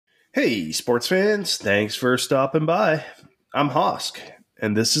Hey, sports fans, thanks for stopping by. I'm Hosk,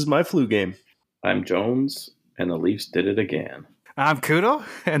 and this is my flu game. I'm Jones, and the Leafs did it again. I'm Kudo,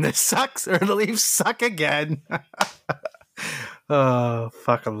 and the Leafs suck again. Oh,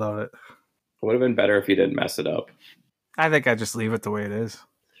 fucking love it. It would have been better if he didn't mess it up. I think I just leave it the way it is.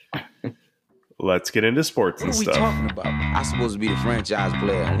 Let's get into sports and What are we stuff. talking about? I'm supposed to be the franchise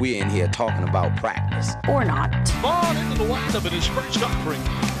player, and we're in here talking about practice. Or not. Ball into the windup in his first offering.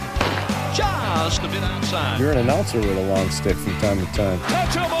 Just a bit outside. You're an announcer with a long stick from time to time.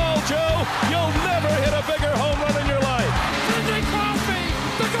 Touch them all, Joe. You'll never hit a bigger home run in your life. Sidney Crosby,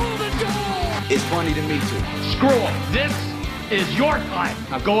 the golden goal. It's funny to me, too. Screw them. This is your time.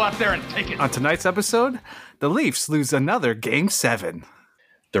 Now go out there and take it. On tonight's episode, the Leafs lose another Game 7.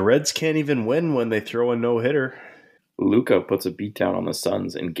 The Reds can't even win when they throw a no-hitter. Luka puts a beatdown on the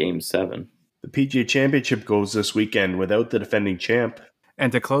Suns in Game 7. The PGA Championship goes this weekend without the defending champ.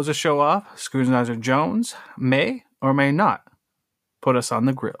 And to close the show off, Scrutinizer Jones may or may not put us on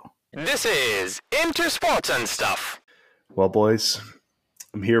the grill. This is Intersports and Stuff. Well, boys,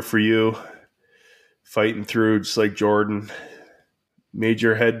 I'm here for you, fighting through just like Jordan.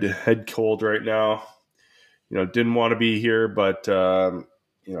 Major head cold right now. Didn't want to be here, but I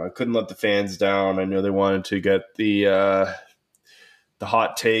couldn't let the fans down. I know they wanted to get the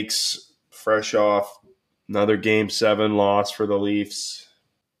hot takes fresh off another Game 7 loss for the Leafs.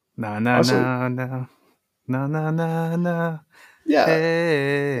 No. Yeah.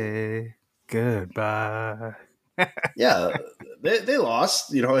 Hey, goodbye. Yeah, they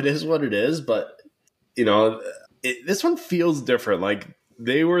lost. It is what it is. But, this one feels different. Like,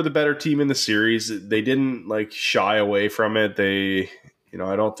 they were the better team in the series. They didn't, shy away from it. They,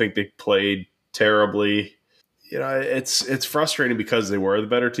 I don't think they played terribly. It's frustrating because they were the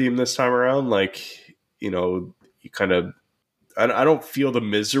better team this time around. You kind of, I don't feel the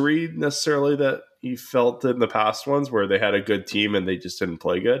misery necessarily that you felt in the past ones where they had a good team and they just didn't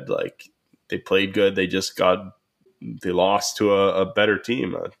play good. Like, they played good. They lost to a better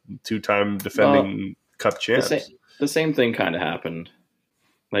team, a two-time defending cup champs. The same thing kind of happened.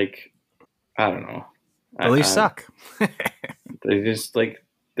 I don't know. The Leafs suck. They just, they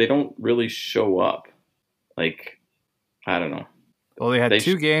don't really show up. I don't know. Well, they had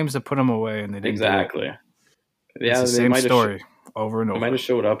two games to put them away, and they didn't. Exactly. Yeah, it's the same story over and over. They might have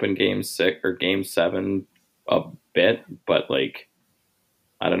showed up in Game 6 or Game 7 a bit, but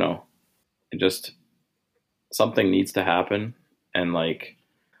I don't know. It just something needs to happen, and I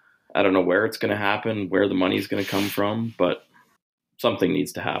don't know where it's going to happen, where the money's going to come from, but something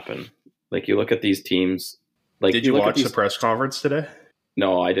needs to happen. You look at these teams. Did you watch the press conference today?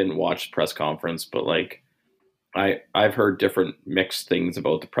 No, I didn't watch the press conference, but I've heard different mixed things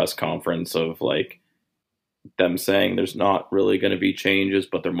about the press conference of them saying there's not really going to be changes,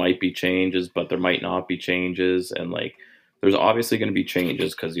 but there might be changes, but there might not be changes, and there's obviously going to be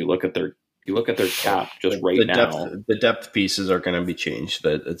changes because you look at their cap just now. The depth pieces are going to be changed.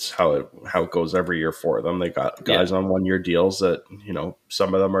 That it's how it goes every year for them. They got guys on 1-year deals that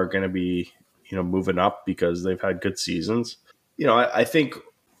some of them are going to be moving up because they've had good seasons. I think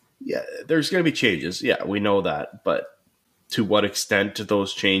there's going to be changes. Yeah, we know that, but to what extent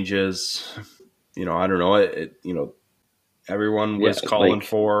those changes? I don't know. Everyone was calling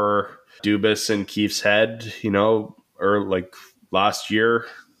for Dubas and Keefe's head, or last year.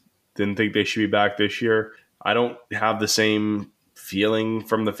 Didn't think they should be back this year. I don't have the same feeling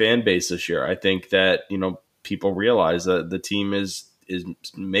from the fan base this year. I think that, people realize that the team is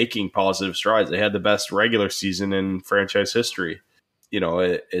making positive strides. They had the best regular season in franchise history.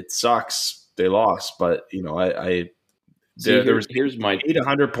 It sucks they lost, but, there was here's my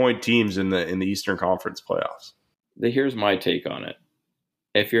 800-point teams in the Eastern Conference playoffs. Here's my take on it.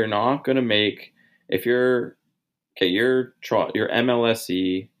 If you're not going to make, you're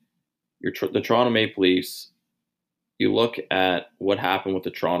MLSE, the Toronto Maple Leafs, you look at what happened with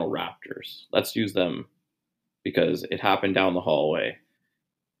the Toronto Raptors. Let's use them because it happened down the hallway.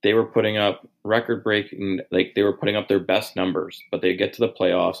 They were putting up record-breaking, they were putting up their best numbers, but they get to the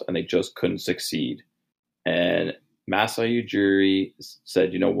playoffs and they just couldn't succeed. And Masai Ujiri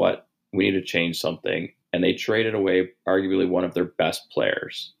said, you know what, we need to change something. And they traded away arguably one of their best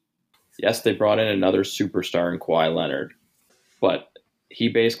players. Yes, they brought in another superstar in Kawhi Leonard, but he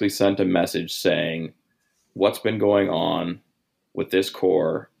basically sent a message saying what's been going on with this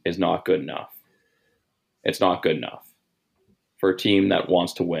core is not good enough. It's not good enough for a team that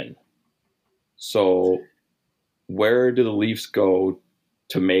wants to win. So where do the Leafs go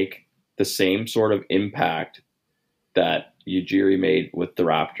to make the same sort of impact that Ujiri made with the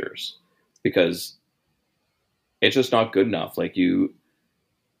Raptors? Because it's just not good enough.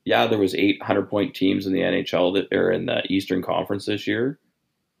 yeah, there was 800-point teams in the NHL that are in the Eastern Conference this year,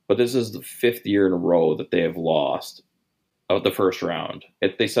 but this is the 5th year in a row that they have lost out the first round.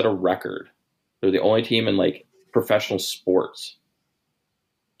 They set a record. They're the only team in like professional sports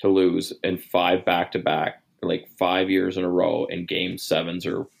to lose in 5 back-to-back, like 5 years in a row in game 7s,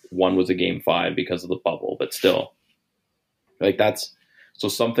 or one was a game 5 because of the bubble, but still, like that's, so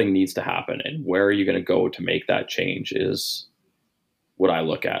something needs to happen. And where are you going to go to make that change is what I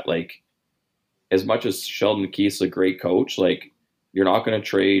look at. Like, as much as Sheldon Keith's a great coach, like, you're not going to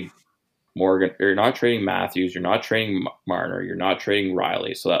trade Morgan, you're not trading Matthews, you're not trading Marner, you're not trading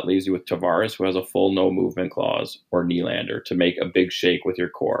Riley. So that leaves you with Tavares, who has a full no movement clause, or Nylander to make a big shake with your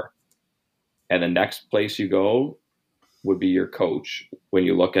core. And the next place you go would be your coach when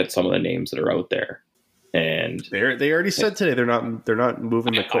you look at some of the names that are out there. And they already said today they're not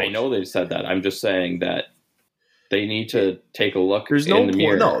moving the coach. I know they said that. I'm just saying that they need to take a look. There's in the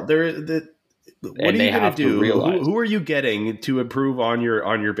mirror. No, what are you going to do? Who are you getting to improve on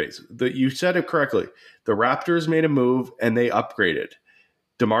your base? You said it correctly. The Raptors made a move and they upgraded.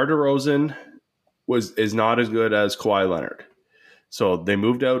 DeMar DeRozan is not as good as Kawhi Leonard, so they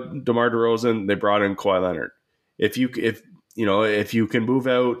moved out DeMar DeRozan. They brought in Kawhi Leonard. If you can move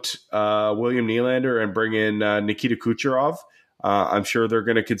out William Nylander and bring in Nikita Kucherov, I'm sure they're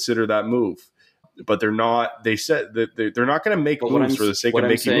going to consider that move. But they're not. They said that they're not going to make moves for the sake of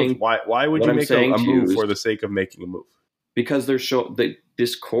making moves. Why would you make a move for the sake of making a move? Because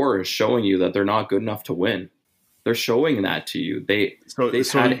this core is showing you that they're not good enough to win. They're showing that to you.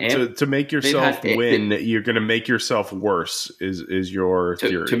 To make yourself win, you're going to make yourself worse. Is your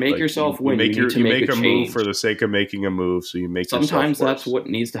theory? To make yourself win, you make a move for the sake of making a move. So you make sometimes yourself that's what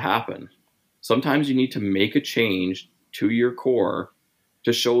needs to happen. Sometimes you need to make a change to your core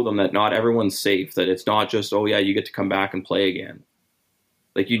to show them that not everyone's safe. That it's not just, oh yeah, you get to come back and play again.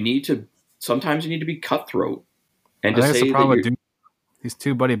 Like sometimes you need to be cutthroat and to say that's the problem with he's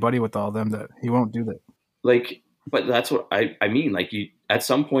too buddy with all of them that he won't do that. Like. But that's what I mean. Like, at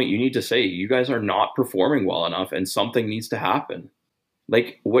some point, you need to say, you guys are not performing well enough and something needs to happen.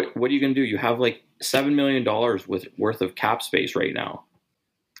 Like, what are you going to do? You have like $7 million worth of cap space right now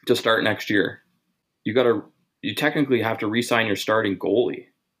to start next year. You technically have to re-sign your starting goalie.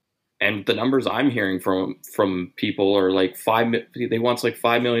 And the numbers I'm hearing from people are like they want like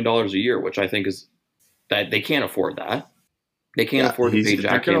 $5 million a year, which I think is that they can't afford that. They can't afford to pay Jack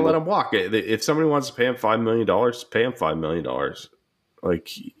Campbell. They're going to let him walk. If somebody wants to pay him $5 million, pay him $5 million.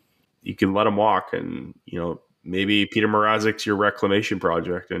 Like, you can let him walk, and maybe Peter Mrazek's your reclamation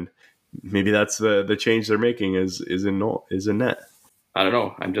project, and maybe that's the change they're making is in net. I don't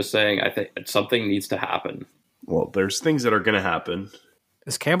know. I'm just saying I think something needs to happen. Well, there's things that are going to happen.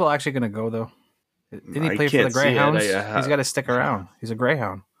 Is Campbell actually going to go though? Didn't he play for the Greyhounds? He's got to stick around. He's a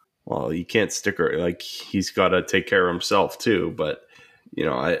Greyhound. Well, you can't stick her, like, he's got to take care of himself too. But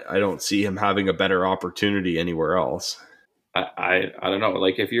I don't see him having a better opportunity anywhere else. I don't know.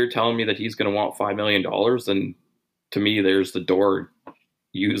 Like, if you're telling me that he's going to want $5 million, then to me, there's the door.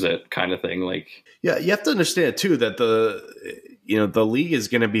 Use it, kind of thing. Like, yeah, you have to understand too that the league is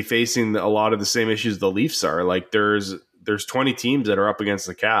going to be facing a lot of the same issues the Leafs are. Like, there's 20 teams that are up against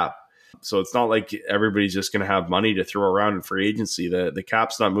the cap. So it's not like everybody's just going to have money to throw around in free agency. The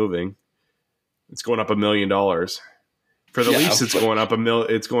cap's not moving. It's going up $1 million. For the Leafs, it's going up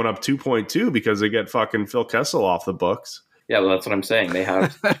It's going up 2.2 because they get fucking Phil Kessel off the books. Yeah, well, that's what I'm saying. They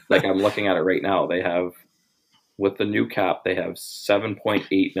have, like, I'm looking at it right now. They have, with the new cap, they have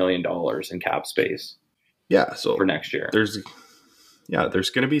 $7.8 million in cap space. Yeah, so for next year, there's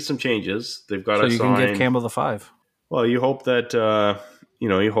going to be some changes. They've got to sign. So you can give Campbell the 5. Well, you hope that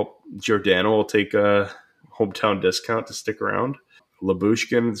you hope Giordano will take a hometown discount to stick around.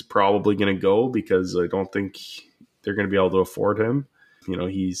 Lyubushkin is probably going to go because I don't think they're going to be able to afford him.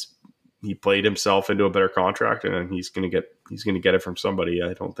 He played himself into a better contract, and he's going to get it from somebody.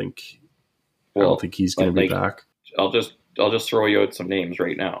 I don't think he's going to be back. I'll just throw you out some names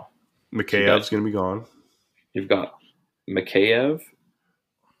right now. Mikheyev's going to be gone. You've got Mikheyev,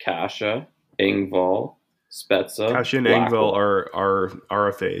 Kasha, Engvall, Spezza. Kasha and Engvall are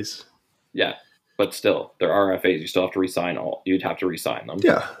RFAs. Yeah, but still, they're RFAs. You still have to re-sign you'd have to re-sign them.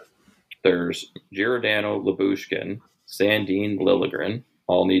 Yeah. There's Giordano, Lyubushkin, Sandin, Liljegren,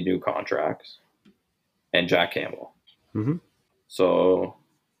 all need new contracts, and Jack Campbell. Mm-hmm. So,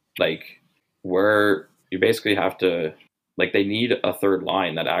 like, where you basically have to, like, they need a third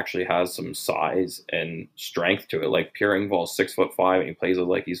line that actually has some size and strength to it. Like, Pierre Engvall's 6'5", and he plays it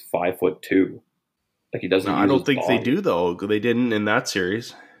like he's 5'2". Like, he doesn't. I don't think they do though. They didn't in that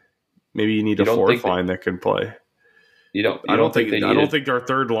series. Maybe you need a fourth line that can play. I don't think our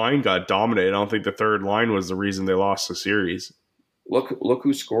third line got dominated. I don't think the third line was the reason they lost the series. Look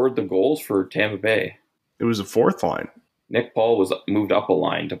who scored the goals for Tampa Bay. It was a fourth line. Nick Paul was moved up a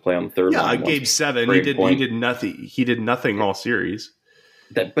line to play on the third line. Yeah, Game 7, he did nothing. He did nothing all series.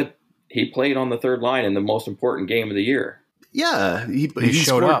 But he played on the third line in the most important game of the year. Yeah, he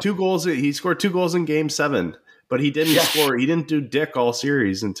scored up. 2 goals. He scored 2 goals in Game 7, but he didn't score. He didn't do dick all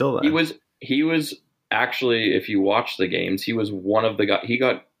series until then. He was actually, if you watch the games, he was one of the guys. He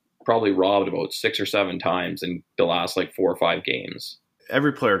got probably robbed about 6 or 7 times in the last 4 or 5 games.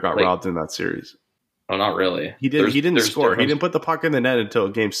 Every player got robbed in that series. Oh, not really. He didn't score. He didn't put the puck in the net until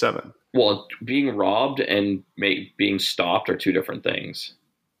Game 7. Well, being robbed and being stopped are 2 different things.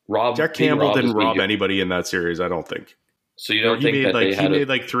 Jack Campbell didn't rob anybody in that series, I don't think. So you don't think he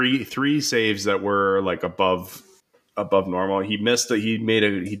made three saves that were above normal. He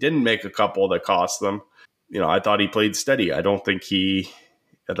didn't make a couple that cost them. I thought he played steady. I don't think he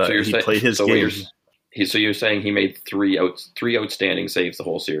played his game. So you're saying he made 3 outstanding saves the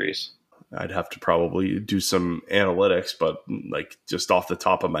whole series? I'd have to probably do some analytics, but just off the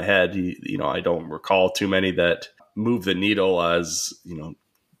top of my head, I don't recall too many that move the needle as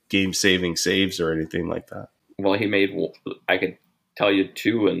game-saving saves or anything like that. Well, he made. I could tell you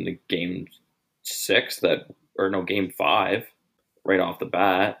 2 in the Game 6 Game 5, right off the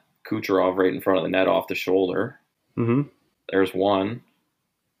bat. Kucherov right in front of the net off the shoulder. Mm-hmm. There's 1.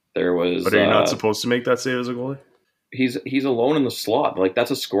 There was. But are you not supposed to make that save as a goalie? He's alone in the slot. That's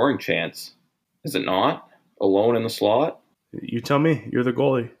a scoring chance, is it not? Alone in the slot. You tell me. You're the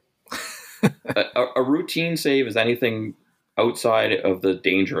goalie. a routine save is anything outside of the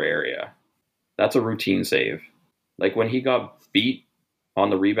danger area. That's a routine save. When he got beat on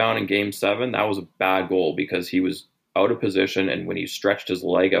the rebound in Game 7, that was a bad goal because he was out of position, and when he stretched his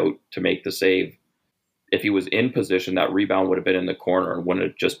leg out to make the save, if he was in position, that rebound would have been in the corner and wouldn't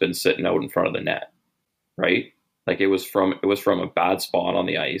have just been sitting out in front of the net, right? It was from a bad spot on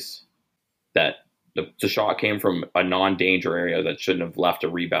the ice that the shot came from a non-danger area that shouldn't have left a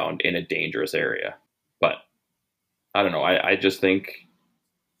rebound in a dangerous area. But I don't know. I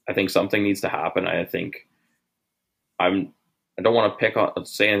think something needs to happen. I don't want to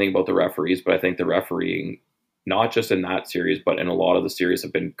say anything about the referees, but I think the refereeing, not just in that series, but in a lot of the series,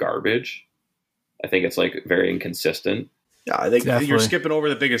 have been garbage. I think it's very inconsistent. Yeah, I think you're skipping over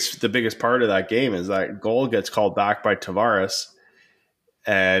the biggest part of that game is that goal gets called back by Tavares,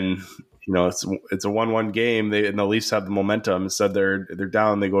 and it's a 1-1 game. And the Leafs have the momentum. Instead, they're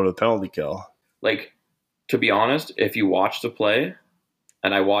down. They go to the penalty kill. To be honest, if you watch the play,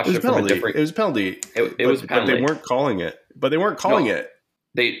 and I watched it from a different, it was a penalty. It was a penalty. But they weren't calling it.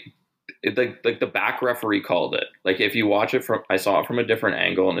 The back referee called it. If you watch it I saw it from a different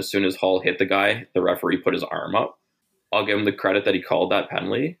angle, and as soon as Hull hit the guy, the referee put his arm up. I'll give him the credit that he called that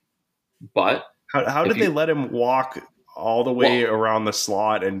penalty. But how did they let him walk all the way around the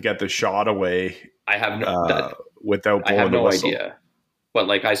slot and get the shot away? I have without blowing I have the no whistle? idea. But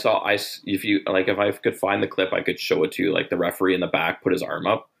if I could find the clip, I could show it to you. The referee in the back put his arm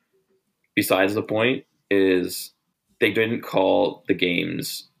up. Besides the point is they didn't call the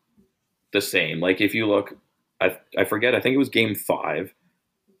games the same. If you look, I forget. I think it was Game 5.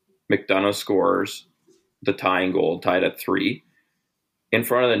 McDonough scores the tying goal, tied at 3. In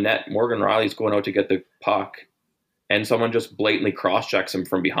front of the net, Morgan Rielly's going out to get the puck, and someone just blatantly cross-checks him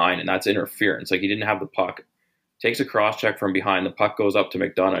from behind, and that's interference. He didn't have the puck. Takes a cross-check from behind, the puck goes up to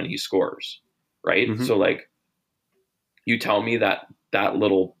McDonough, and he scores, right? Mm-hmm. So, you tell me that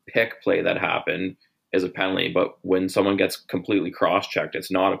little pick play that happened is a penalty, but when someone gets completely cross-checked,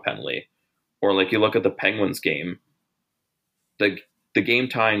 it's not a penalty. Or, you look at the Penguins game, the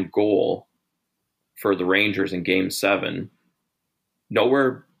game-tying goal for the Rangers in Game 7,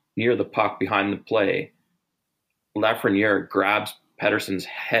 nowhere near the puck behind the play, Lafreniere grabs Pettersson's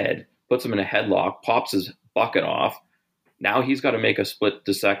head, puts him in a headlock, pops his bucket off. Now he's got to make a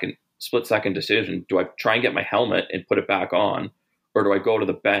split-second decision. Do I try and get my helmet and put it back on, or do I go to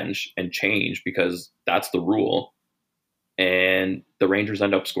the bench and change because that's the rule? And the Rangers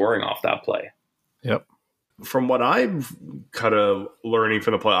end up scoring off that play. Yep. From what I'm kind of learning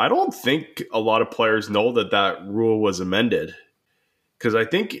from the play, I don't think a lot of players know that rule was amended. Because I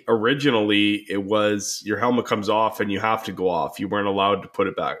think originally it was your helmet comes off and you have to go off. You weren't allowed to put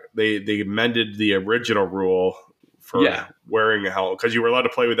it back. They amended the original rule for wearing a helmet because you were allowed to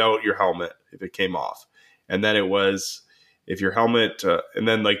play without your helmet if it came off. And then it was if your helmet and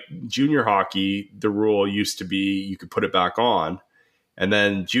then junior hockey, the rule used to be you could put it back on. And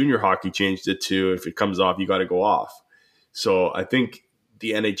then junior hockey changed it to if it comes off, you got to go off. So I think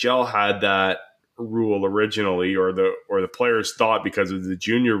the NHL had that rule originally, or the players thought because of the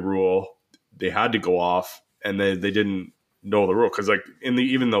junior rule they had to go off, and they didn't know the rule, because like in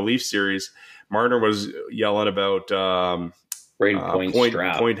even the Leaf series, Marner was yelling about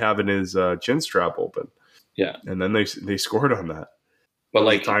Point having his chin strap open. Yeah, and then they scored on that. But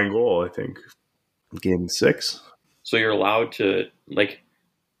like tying goal, I think, game 6. So you're allowed to, like,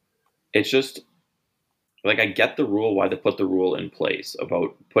 it's just like, I get the rule, why they put the rule in place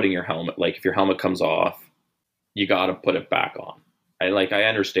about putting your helmet. Like, if your helmet comes off, you got to put it back on. I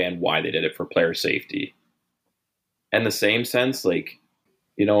understand why they did it, for player safety. In the same sense, like,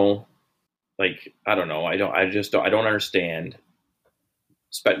 you know, like, I don't know. I don't understand.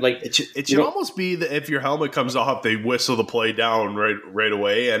 Like, it should almost be that if your helmet comes off, they whistle the play down right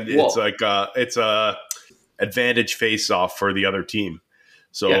away, and it's like it's a advantage face off for the other team.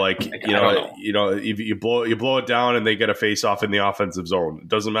 So like you know if you blow it down and they get a face off in the offensive zone, it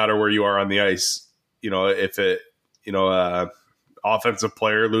doesn't matter where you are on the ice. You know, if offensive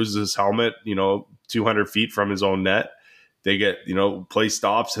player loses his helmet, 200 feet from his own net, they get, play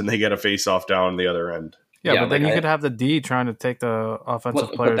stops and they get a face off down the other end. Yeah, but then you could have the D trying to take the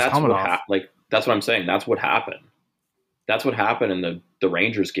offensive player's helmet off. That's what I'm saying. That's what happened. That's what happened in the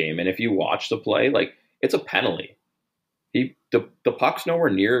Rangers game. And if you watch the play, like, it's a penalty. The puck's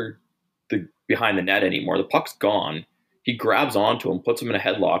nowhere near behind the net anymore. The puck's gone. He grabs onto him, puts him in a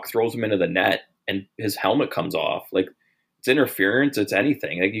headlock, throws him into the net, and his helmet comes off. Like, it's interference. It's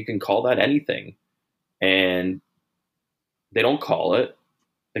anything. Like, you can call that anything. And they don't call it.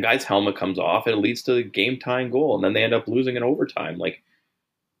 The guy's helmet comes off, and it leads to the game-tying goal, and then they end up losing in overtime. Like,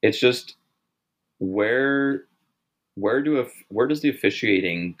 it's just, where does the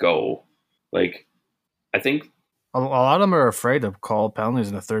officiating go? Like, I think a lot of them are afraid to call penalties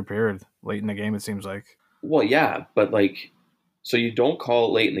in the third period, late in the game, it seems like. Well, yeah, but like, so you don't call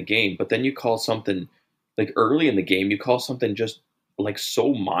it late in the game, but then you call something like early in the game, you call something just like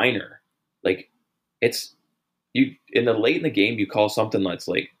so minor. Like, it's you in the late in the game, you call something that's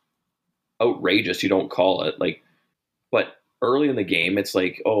like outrageous. You don't call it, like, but early in the game, it's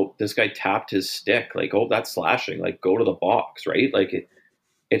like, oh, this guy tapped his stick. Like, oh, that's slashing. Like, go to the box, right? Like,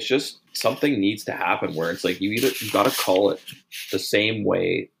 it's just something needs to happen where it's like you got to call it the same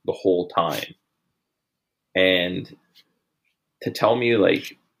way the whole time. And to tell me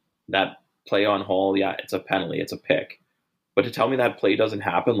like that play on Hall, yeah, it's a penalty, it's a pick. But to tell me that play doesn't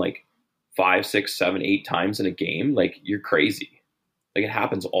happen like 5, 6, 7, 8 times in a game, like, you're crazy. Like, it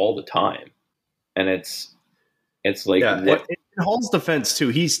happens all the time. And it's like, what? In Hall's defense too,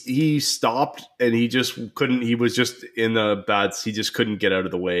 he stopped and he just couldn't. He was just in the bad. He just couldn't get out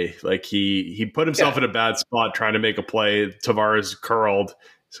of the way. Like, he put himself in a bad spot trying to make a play. Tavares curled,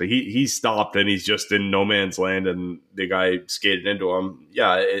 so he stopped and he's just in no man's land, and the guy skated into him.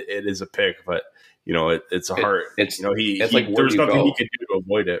 Yeah, it is a pick, but it's a hard. It's like, there's nothing he could do to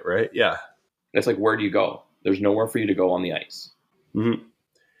avoid it, right? Yeah, it's like, where do you go? There's nowhere for you to go on the ice. Mm-hmm.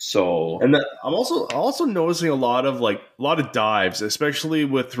 So, and then I'm also noticing a lot of dives, especially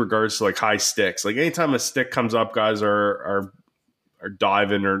with regards to like high sticks. Like, anytime a stick comes up, guys are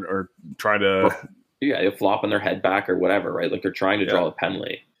diving or trying to they're flopping their head back or whatever, right? Like, they're trying to draw a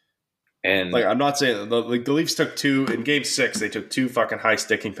penalty. And like, I'm not saying the Leafs took 2 in Game 6. They took 2 fucking high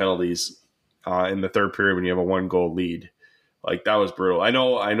sticking penalties in the third period when you have a 1-goal lead. Like, that was brutal. I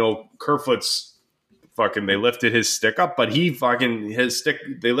know Kerfoot's. Fucking, they lifted his stick up, but they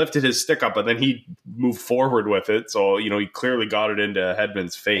lifted his stick up, but then he moved forward with it. So, he clearly got it into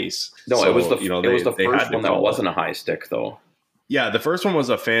Hedman's face. No, so, it was the first one that wasn't a high stick, though. Yeah, the first one was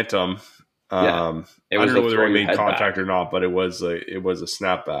a phantom. I don't know whether he made contact or not, but it was a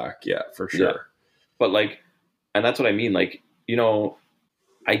snapback. Yeah, for sure. Yeah. But like, and that's what I mean. Like,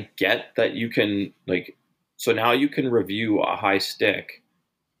 I get that you can, like, so now you can review a high stick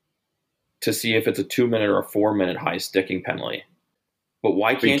to see if it's a 2-minute or a 4-minute high sticking penalty. But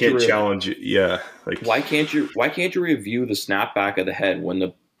why can't you challenge it? Yeah. Like, why can't you review the snapback of the head when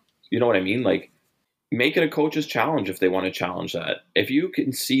you know what I mean? Like, make it a coach's challenge if they want to challenge that. If you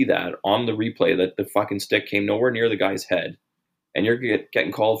can see that on the replay that the fucking stick came nowhere near the guy's head and you're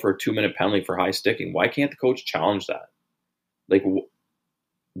getting called for a 2-minute penalty for high sticking, why can't the coach challenge that? Like,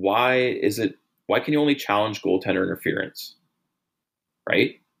 why can you only challenge goaltender interference?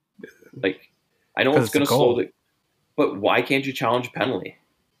 Right? Like, I know it's going to slow but why can't you challenge a penalty?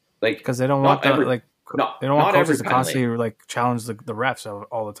 Like, because they don't want they don't want coaches to constantly like challenge the refs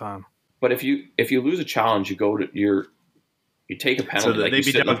all the time. But if you lose a challenge, you take a penalty.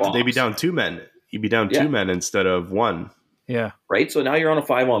 So they'd be down 2 men. You'd be down 2 men instead of 1. Yeah. Right. So now you're on a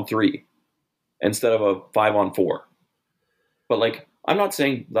 5-on-3 instead of a 5-on-4. But like, I'm not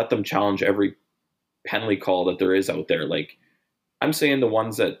saying let them challenge every penalty call that there is out there. Like, I'm saying the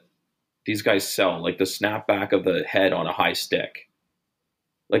ones that these guys sell, like the snapback of the head on a high stick.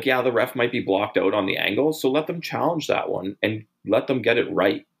 Like, yeah, the ref might be blocked out on the angle, so let them challenge that one and let them get it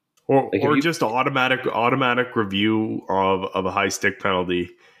right. Or Like, just automatic review of a high stick penalty,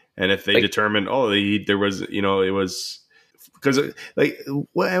 and if they Like- determine, there was, it was because like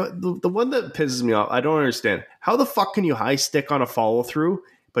the one that pisses me off, I don't understand how the fuck can you high stick on a follow through,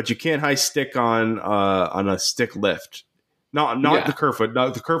 but you can't high stick on a stick lift. Not the Kerfoot,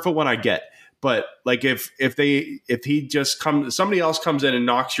 not the Kerfoot one I get. But like if he just comes, somebody else comes in and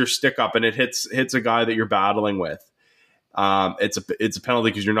knocks your stick up and it hits a guy that you're battling with, it's a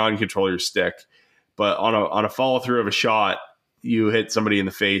penalty because you're not in control of your stick. But on a follow through of a shot, you hit somebody in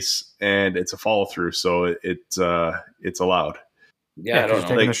the face and it's a follow through, so it's allowed. Yeah, I don't know.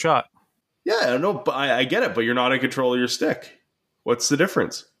 Taking a shot. Yeah, I don't know, but I get it. But you're not in control of your stick. What's the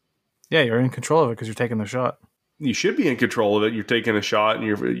difference? Yeah, you're in control of it because you're taking the shot. You should be in control of it. You're taking a shot and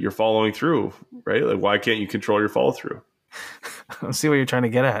you're following through, right? Like, why can't you control your follow through? I see what you're trying to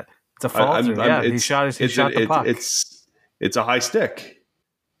get at. It's a follow through. Yeah, he shot the puck. It's a high stick.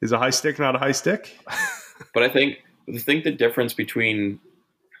 Is a high stick not a high stick? But I think the difference between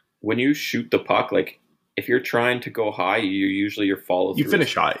when you shoot the puck, like if you're trying to go high, your follow through. You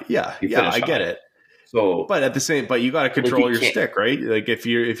finish high. Yeah, I get it. So, but you got to control your stick, right? Like if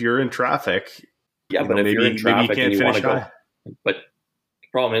you're in traffic. Yeah, but if you're in traffic and you want to go, but the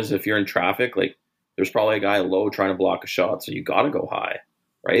problem is if you're in traffic, like there's probably a guy low trying to block a shot, so you got to go high,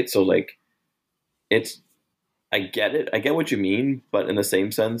 right? So like, I get it, I get what you mean, but in the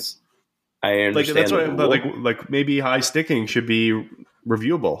same sense, I understand. Like that's what, like maybe high sticking should be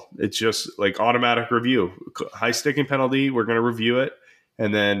reviewable. It's just like automatic review, high sticking penalty. We're going to review it,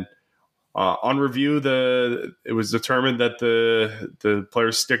 and then. On review, it was determined that the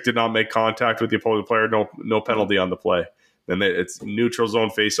player's stick did not make contact with the opposing player. No penalty on the play. Then it's neutral zone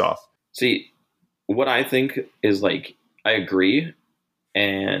face-off. See, what I think is like I agree,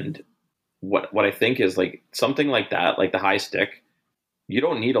 and what I think is like something like that, like the high stick. You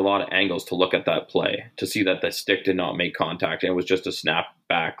don't need a lot of angles to look at that play to see that the stick did not make contact and it was just a snap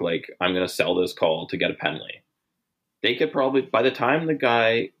back. Like I'm going to sell this call to get a penalty. They could probably by the time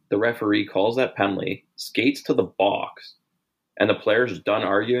the referee calls that penalty, skates to the box, and the player's done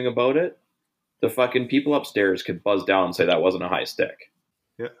arguing about it, the fucking people upstairs could buzz down and say that wasn't a high stick.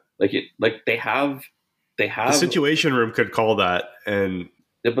 Yeah. Like they have the situation room could call that, and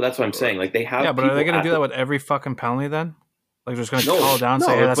but that's what I'm saying. Like they have. Yeah, but are they going to do that with every fucking penalty then? Like they're just going to call it down and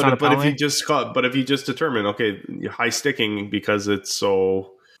say, hey, that's not a penalty? But if you just determine, okay, you're high sticking because it's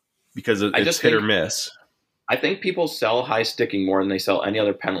hit or miss. I think people sell high sticking more than they sell any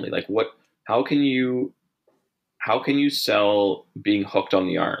other penalty. Like how can you sell being hooked on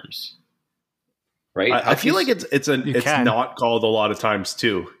the arms? Right? I feel like it's not called a lot of times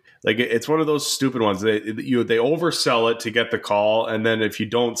too. Like it's one of those stupid ones. They oversell it to get the call, and then if you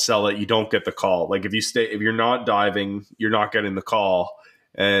don't sell it, you don't get the call. Like if you're not diving, you're not getting the call,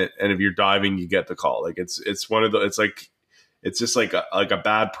 and if you're diving, you get the call. Like it's one of the it's just like a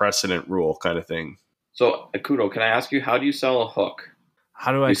bad precedent rule kind of thing. So, Akuto, can I ask you, how do you sell a hook?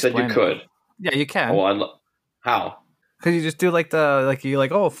 How do I? You said you could. Yeah, you can. Oh, how? Because you just do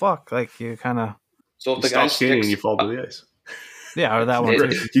oh fuck, like you kind of. So if you the guy stop skating, you fall to the ice. Yeah, or that one. You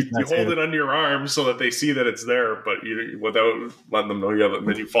hold it under your arm so that they see that it's there, but without letting them know you have it, and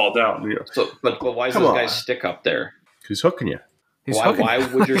then you fall down. You know. So, but why is this guy's stick up there? Who's hooking you? Why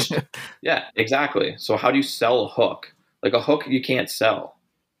would your? Yeah, exactly. So how do you sell a hook? Like a hook, you can't sell.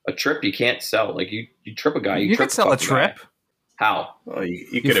 A trip, you can't sell. Like you trip a guy, you can sell a trip. Guy. How? Well,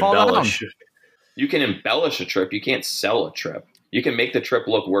 you can embellish. Down. You can embellish a trip. You can't sell a trip. You can make the trip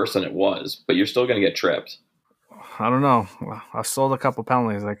look worse than it was, but you're still going to get tripped. I don't know. I've sold a couple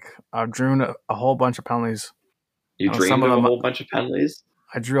penalties. Like I've drew a whole bunch of penalties. You dreamed of a whole bunch of penalties?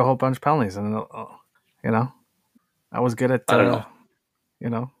 I drew a whole bunch of penalties, and I was good at. I don't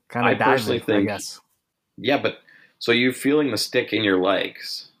know. Kind of diving, I guess. Yeah, but so you're feeling the stick in your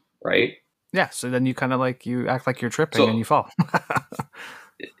legs, right? Yeah. So then you kind of you act like you're tripping and you fall.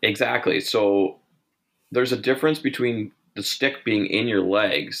 Exactly. So there's a difference between the stick being in your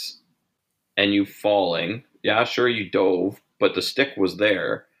legs and you falling. Yeah, sure, you dove, but the stick was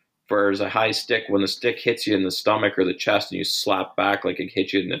there. Whereas a high stick, when the stick hits you in the stomach or the chest and you slap back like it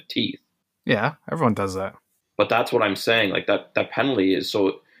hit you in the teeth. Yeah, everyone does that. But that's what I'm saying. Like that penalty is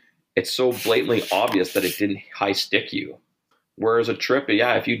it's so blatantly obvious that it didn't high stick you. Whereas a trip,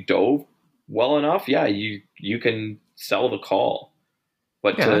 yeah, if you dove well enough, yeah, you can sell the call.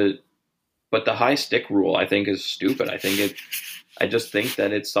 But the high stick rule, I think, is stupid. I just think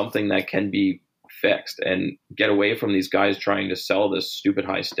that it's something that can be fixed and get away from these guys trying to sell this stupid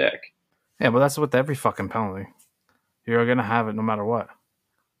high stick. Yeah, but that's with every fucking penalty. You're going to have it no matter what.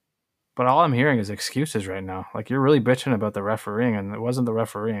 But all I'm hearing is excuses right now. Like, you're really bitching about the refereeing, and it wasn't the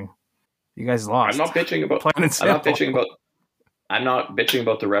refereeing. You guys lost. I'm not bitching about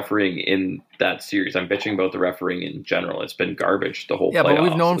the refereeing in that series. I'm bitching about the refereeing in general. It's been garbage the whole playoffs. Yeah, but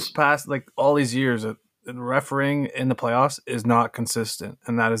we've known for past like all these years that the refereeing in the playoffs is not consistent,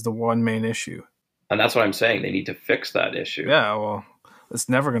 and that is the one main issue. And that's what I'm saying. They need to fix that issue. Yeah, well, it's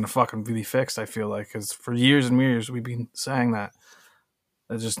never going to fucking be fixed, I feel like, because for years and years we've been saying that.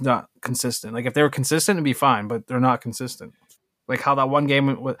 They're just not consistent. Like, if they were consistent, it'd be fine, but they're not consistent. Like how that one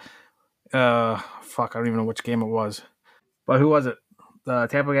game with, I don't even know which game it was. But who was it? The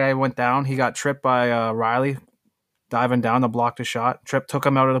Tampa guy went down. He got tripped by Riley diving down to block the shot. Tripp took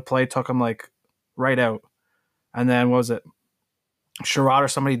him out of the play, took him like right out. And then what was it? Sherrod or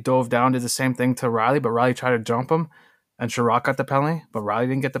somebody dove down, did the same thing to Riley, but Riley tried to jump him, and Sherrod got the penalty, but Riley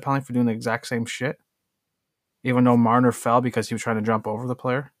didn't get the penalty for doing the exact same shit. Even though Marner fell because he was trying to jump over the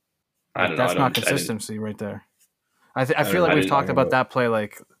player. That's not consistency right there. I feel like we've talked about that play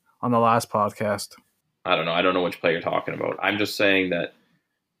like on the last podcast. I don't know. I don't know which play you're talking about. I'm just saying that,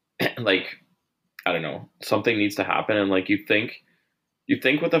 like, I don't know. Something needs to happen. And, like, you think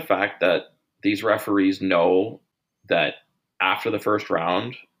with the fact that these referees know that after the first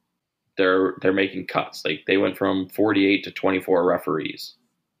round, they're making cuts. Like, they went from 48 to 24 referees.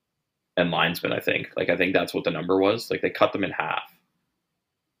 And linesmen, I think. Like, I think that's what the number was. Like, they cut them in half.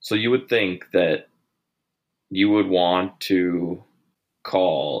 So you would think that you would want to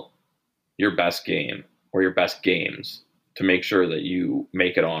call your best game or your best games to make sure that you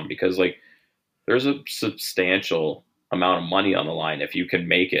make it on. Because, like, there's a substantial amount of money on the line if you can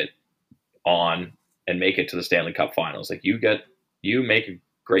make it on and make it to the Stanley Cup Finals. Like, you make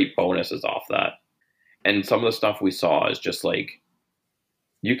great bonuses off that. And some of the stuff we saw is just, like,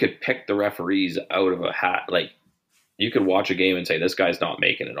 you could pick the referees out of a hat. Like, you could watch a game and say, this guy's not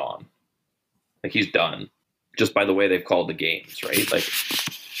making it on. Like, he's done. Just by the way they've called the games, right? Like,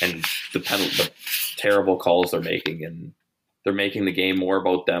 and the terrible calls they're making, and they're making the game more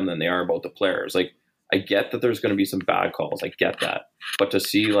about them than they are about the players. Like, I get that there's going to be some bad calls. I get that. But to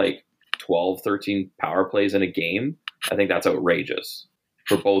see, like, 12, 13 power plays in a game, I think that's outrageous.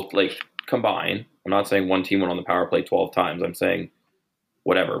 For both, like, combined. I'm not saying one team went on the power play 12 times. I'm saying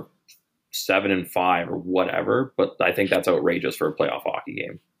whatever, 7 and 5 or whatever, but I think that's outrageous for a playoff hockey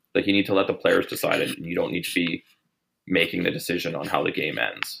game. Like, you need to let the players decide it, and you don't need to be making the decision on how the game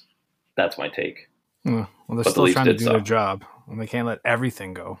ends. That's my take. Well, they're still trying to do their job, and they can't let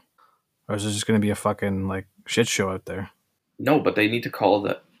everything go. Or is it just going to be a fucking, like, shit show out there? No, but they need to call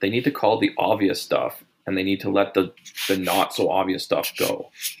the obvious stuff, and they need to let the not so obvious stuff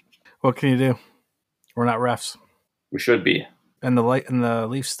go. What can you do? We're not refs. We should be. And the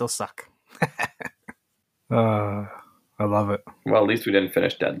Leafs still suck. I love it. Well, at least we didn't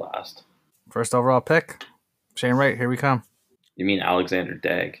finish dead last. First overall pick, Shane Wright, here we come. You mean Alexander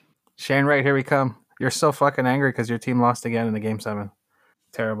Dagg? Shane Wright, here we come. You're so fucking angry because your team lost again in the Game 7.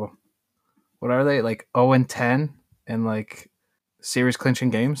 Terrible. What are they? Like 0-10 in like series clinching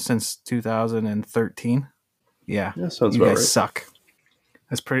games since 2013? Yeah. Yeah, sounds you about guys right. Suck.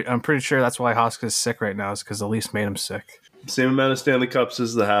 I'm pretty sure that's why Hoska is sick right now, is because the Leafs made him sick. Same amount of Stanley Cups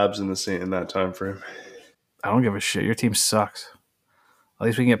as the Habs in that time frame. I don't give a shit. Your team sucks. At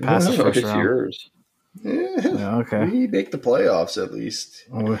least we can get past the first round. Yours. Yeah, okay. We make the playoffs at least.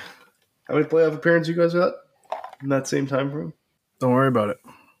 Oh, how many playoff appearances you guys got in that same time frame? don't worry about it.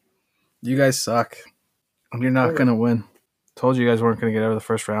 You guys suck. You're not going to win. Told you guys weren't going to get out of the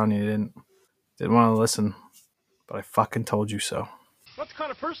first round. You didn't want to listen. But I fucking told you so. Not the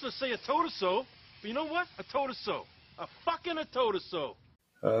kind of person to say a toe-to-so, but you know what? A toe-to-so. A fucking a toe-to-so.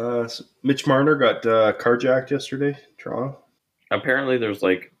 Mitch Marner got carjacked yesterday, Toronto. Apparently there's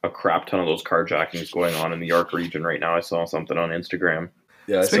like a crap ton of those carjackings going on in the York region right now. I saw something on Instagram.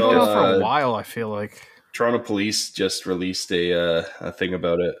 Yeah, it's been going on for a while, I feel like. Toronto police just released a thing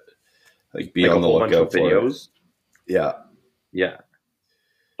about it. Like, be like on the lookout for videos. Yeah. Yeah.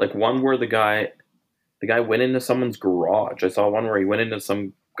 Like one where the guy went into someone's garage. I saw one where he went into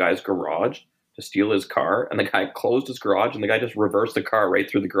some guy's garage to steal his car, and the guy closed his garage, and the guy just reversed the car right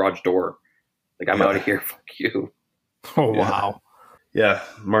through the garage door. Like, I'm out of here. Fuck you. Oh, wow. Yeah,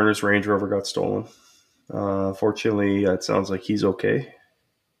 Marner's Range Rover got stolen. Fortunately, it sounds like he's okay.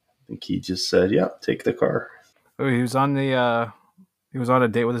 I think he just said, yeah, take the car. Oh, he was on a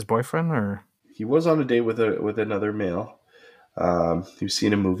date with his boyfriend, or? He was on a date with another male. He was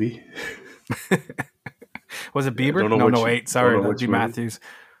seeing a movie. Was it Bieber? No, wait. Sorry, that'd be Matthews.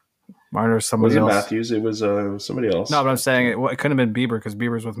 Marner is somebody Was it else. Matthews? It was somebody else. No, but I'm saying it couldn't have been Bieber because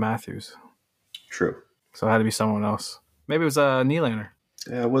Bieber's with Matthews. True. So it had to be someone else.Maybe it was Nylander.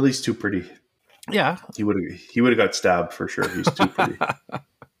 Yeah, well, he's too pretty. Yeah. He would have got stabbed for sure. He's too pretty.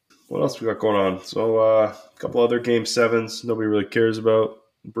 What else we got going on? So a couple other game 7s nobody really cares about.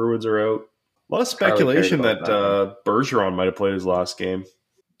 Bruins are out. A lot of speculation that Bergeron might have played his last game.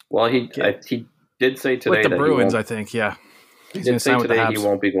 Well, he did say today with the that Bruins, I think, yeah. He did say today he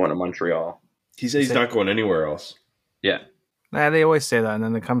won't be going to Montreal. He said he's not going anywhere else. Yeah. They always say that, and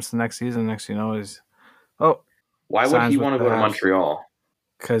then it comes to next season. Next, you know, why would he want to go to Montreal?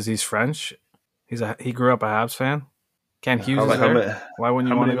 Because he's French. He grew up a Habs fan. Ken Hughes is there. there. Why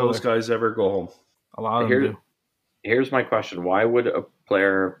wouldn't you want to go? How many of those guys ever go home? A lot of them do. Here's my question: why would a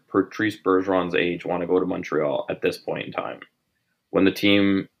player Patrice Bergeron's age want to go to Montreal at this point in time, when the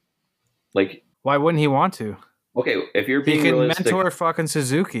team, why wouldn't he want to? Okay, if you're being he can realistic, mentor fucking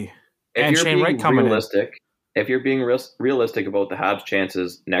Suzuki if and you're Shane being Wright coming realistic, in. If you're being realistic about the Habs'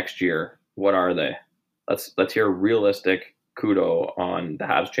 chances next year, what are they? Let's hear a realistic kudo on the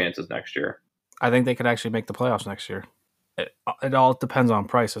Habs' chances next year. I think they could actually make the playoffs next year. It all depends on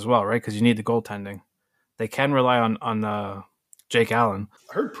price as well, right? Because you need the goaltending. They can rely on Jake Allen.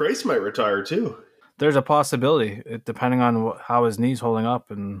 I heard Price might retire too. There's a possibility, depending on how his knee's holding up,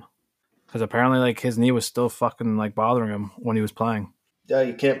 and because apparently, his knee was still fucking bothering him when he was playing. Yeah,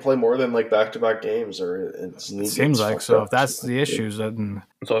 you can't play more than back-to-back games, or it seems like so. If that's the issues, then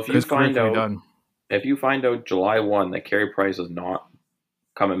so if you find out July 1 that Carey Price is not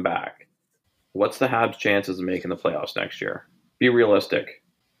coming back, what's the Habs' chances of making the playoffs next year? Be realistic.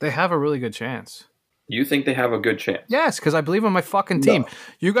 They have a really good chance. You think they have a good chance? Yes, because I believe in my fucking team. No.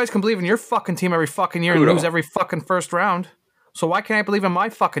 You guys can believe in your fucking team every fucking year and lose every fucking first round. So why can't I believe in my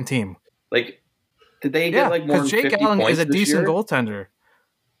fucking team? Did they get more than 50 points Jake Allen is a decent year? Goaltender.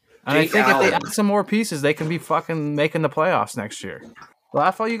 And I think if they add some more pieces, they can be fucking making the playoffs next year. Well,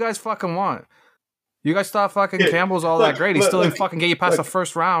 that's all you guys fucking want. You guys thought fucking Campbell's all that great. He still didn't fucking get you past the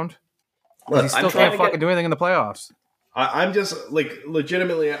first round. He still can't fucking do anything in the playoffs. I'm just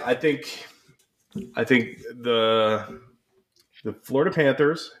legitimately. I think the Florida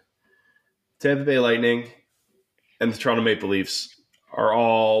Panthers, Tampa Bay Lightning, and the Toronto Maple Leafs are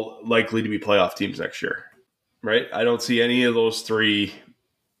all likely to be playoff teams next year, right? I don't see any of those three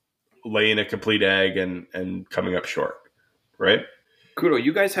laying a complete egg and coming up short, right? Kudo,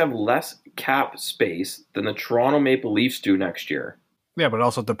 you guys have less cap space than the Toronto Maple Leafs do next year. Yeah, but it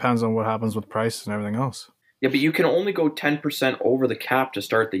also depends on what happens with price and everything else. Yeah, but you can only go 10% over the cap to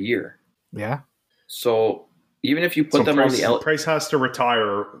start the year. Yeah. So even if you put them Price, on the Price has to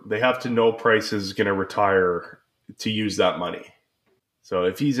retire. They have to know Price is going to retire to use that money. So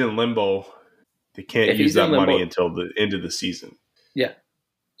if he's in limbo, they can't use that money until the end of the season. Yeah.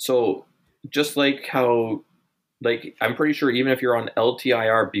 So just how, I'm pretty sure even if you're on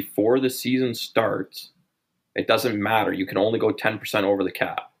LTIR before the season starts, it doesn't matter. You can only go 10% over the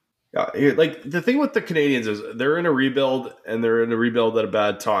cap. Yeah, the thing with the Canadians is they're in a rebuild, and they're in a rebuild at a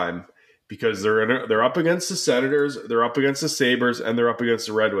bad time because they're up against the Senators, they're up against the Sabres, and they're up against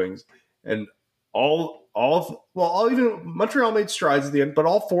the Red Wings, and even Montreal made strides at the end, but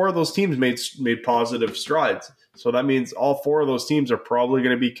all four of those teams made positive strides. So that means all four of those teams are probably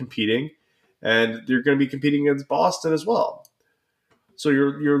going to be competing, and they're going to be competing against Boston as well. So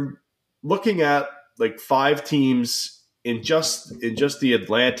you're looking at 5 teams in just the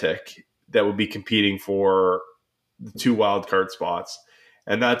Atlantic that would be competing for the 2 wild card spots,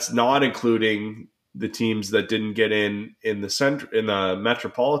 and that's not including the teams that didn't get in the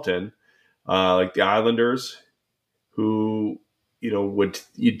Metropolitan, like the Islanders, who you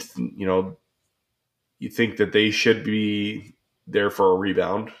think that they should be there for a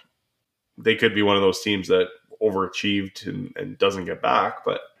rebound. They could be one of those teams that overachieved and doesn't get back,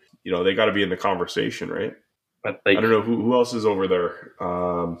 but they got to be in the conversation, right? But I don't know who else is over there.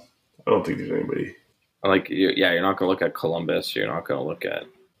 I don't think there's anybody. You're not going to look at Columbus. You're not going to look at.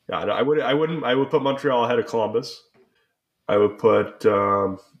 Yeah, I would put Montreal ahead of Columbus. I would put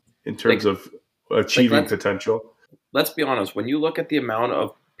in terms of achieving potential. Let's be honest. When you look at the amount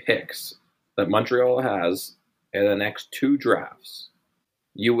of picks that Montreal has in the next 2 drafts,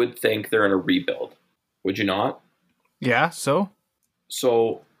 you would think they're in a rebuild. Would you not? Yeah. So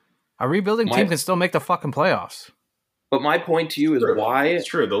a rebuilding team can still make the fucking playoffs. But my point to you is why... It's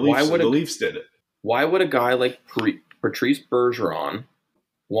true. The Leafs did it. Why would a guy like Patrice Bergeron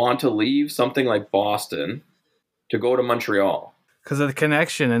want to leave something like Boston to go to Montreal? Because of the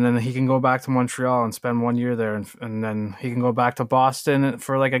connection, and then he can go back to Montreal and spend 1 year there, and then he can go back to Boston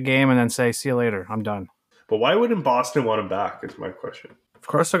for a game and then say, see you later, I'm done. But why wouldn't Boston want him back is my question. Of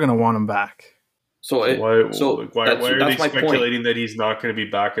course, they're going to want him back. Why are they my speculating point. that he's not going to be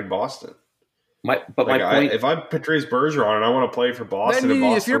back in Boston? My point. If I'm Patrice Bergeron and I want to play for Boston, Then and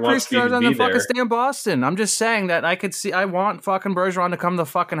Boston if you're wants Patrice to Bergeron, be then fucking there, stay in Boston. I'm just saying that I want fucking Bergeron to come to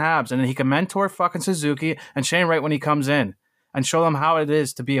fucking Habs, and then he can mentor fucking Suzuki and Shane Wright when he comes in, and show them how it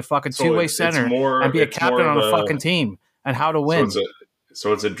is to be a fucking two-way center and be a captain on a fucking team and how to win.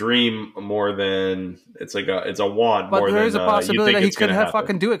 So it's a dream more than it's a want. But more there is than, a possibility that he could have happen.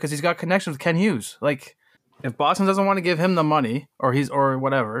 fucking do it because he's got connections with Ken Hughes. Like, if Boston doesn't want to give him the money or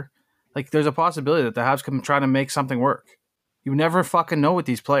whatever, like there's a possibility that the Habs can try to make something work. You never fucking know with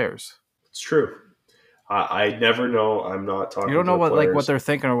these players. It's true. I never know. I'm not talking. You don't know to what they're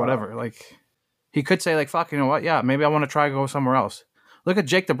thinking or whatever. Like, he could say like, "Fuck, you know what? Yeah, maybe I want to try to go somewhere else." Look at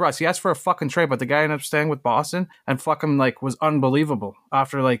Jake DeBrusk. He asked for a fucking trade, but the guy ended up staying with Boston and fucking like was unbelievable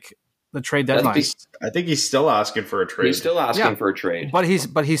after like the trade deadline. I think he's still asking for a trade. He's still asking for a trade. But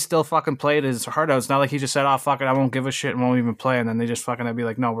he's still fucking played his heart out. It's not like he just said, "Oh fuck it, I won't give a shit and won't even play," and then they just fucking be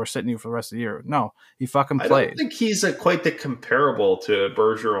like, "No, we're sitting you for the rest of the year." No, he fucking played. I don't think he's quite the comparable to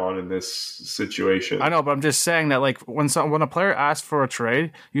Bergeron in this situation. I know, but I'm just saying that like when a player asks for a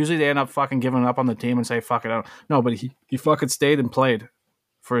trade, usually they end up fucking giving up on the team and say, "Fuck it." No, but he fucking stayed and played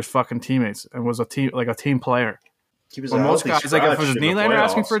for his fucking teammates and was a team player. Well, most guys, like if it was Nylander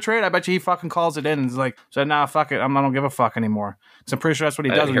asking for a trade, I bet you he fucking calls it in and is like, said, "Nah, fuck it, I don't give a fuck anymore." So I'm pretty sure that's what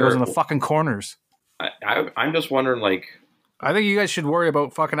he does when he goes in the fucking corners. I'm just wondering, like, I think you guys should worry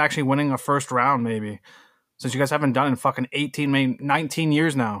about fucking actually winning a first round, maybe, since you guys haven't done it in fucking 19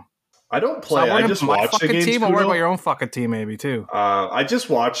 years now. I don't play. I just watch the games. Team, or worry about your own fucking team, maybe too. I just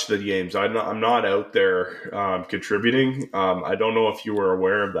watch the games. I'm not out there contributing. I don't know if you were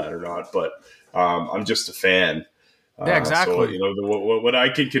aware of that or not, but I'm just a fan. Yeah, exactly. So, what I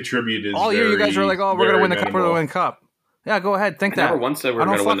can contribute is all year you guys are like, "Oh, we're gonna win the cup. We're gonna win the cup." Yeah, go ahead. Think that. Never once said we're I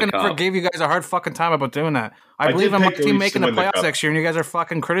don't gonna win the fucking cup. ever gave you guys a hard fucking time about doing that. I believe in my team making the playoffs next year, and you guys are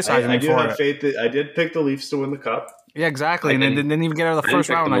fucking criticizing me for it. Faith that I did pick the Leafs to win the cup. Yeah, exactly. And then didn't even get out of the first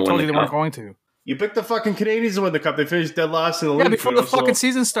round. And I told you they weren't going to. You picked the fucking Canadiens to win the cup. They finished dead last in the league. Yeah, before the fucking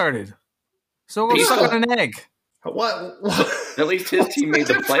season started. So go suck on an egg. What? At least his team made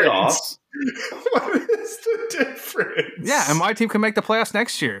the playoffs. What is the difference? Yeah, and my team can make the playoffs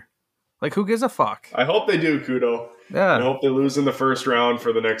next year. Like, who gives a fuck? I hope they do, Kudo. Yeah. I hope they lose in the first round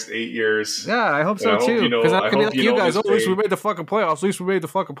for the next 8 years. Yeah, I hope so too. Because I can be like you guys. Oh, at least we made the fucking playoffs. At least we made the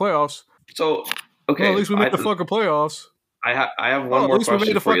fucking playoffs. So, okay. Well, at least we made the fucking playoffs. I have one more question for you, though. At least we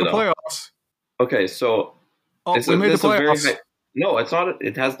made the fucking playoffs. Okay, so we made the playoffs. No, it's not.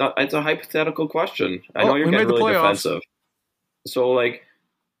 It has not. It's a hypothetical question. I know you're getting really defensive. So, like,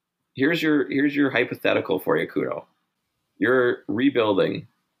 here's your hypothetical for you, Kudo. You're rebuilding.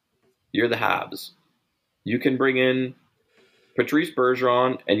 You're the Habs. You can bring in Patrice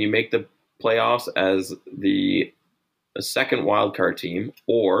Bergeron and you make the playoffs as the second wildcard team,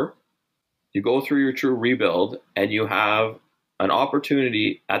 or you go through your true rebuild and you have an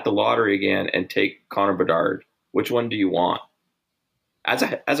opportunity at the lottery again and take Connor Bedard. Which one do you want? As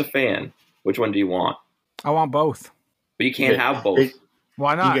a fan, which one do you want? I want both. But you can't have both.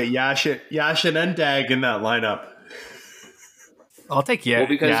 Why not? You get Yashin and Dag in that lineup. I'll take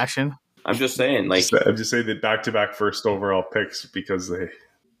Yashin. I'm just saying, like, I'm just saying that back-to-back first overall picks because they,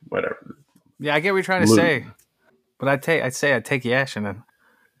 whatever. Yeah, I get what you're trying to say, but I'd take Yashin and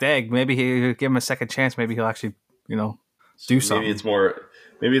Dag. Maybe he'll give him a second chance. Maybe he'll actually, do something.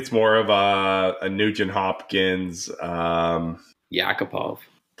 Maybe it's more of a Nugent Hopkins, Yakupov.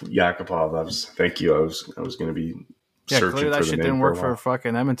 Thank you. I was going to be searching clearly for that the shit name didn't work for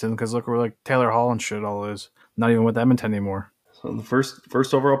fucking Edmonton because look where like Taylor Hall and shit all is. Not even with Edmonton anymore. So the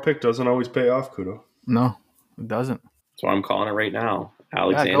first overall pick doesn't always pay off, Kudo. No, it doesn't. That's why I'm calling it right now.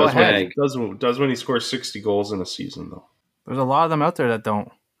 Alexander Dag does when he scores 60 goals in a season, though. There's a lot of them out there that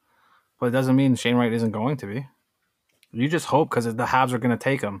don't, but it doesn't mean Shane Wright isn't going to be. You just hope because the Habs are going to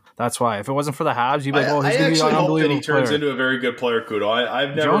take him. That's why. If it wasn't for the Habs, you'd be like, "Oh, he's going to be an unbelievable player." I actually hope that he turns into a very good player, Kudo.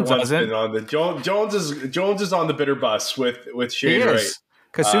 I've never once been on the Jones is on the bitter bus with Shane Wright.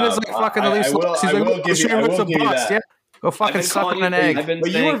 Because soon as fucking the Leafs lost, he's like, "Shane Wright's a bust." Yeah. Go fucking suck on an egg.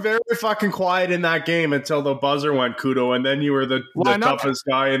 But you were very fucking quiet in that game until the buzzer went, Kudo, and then you were the toughest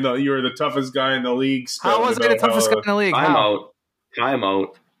guy in the league. How was I the toughest guy in the league? Time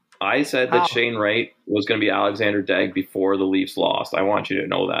out. I said that Shane Wright was going to be Alexander Dag before the Leafs lost. I want you to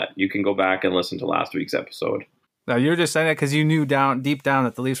know that. You can go back and listen to last week's episode. No, you're just saying it because you knew deep down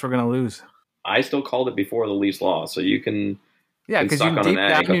that the Leafs were going to lose. I still called it before the Leafs lost, so you can. Yeah, because you deep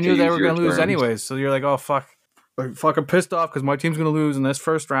down you knew they were going to lose anyways. So you're like, "Oh fuck." like fucking pissed off because my team's going to lose in this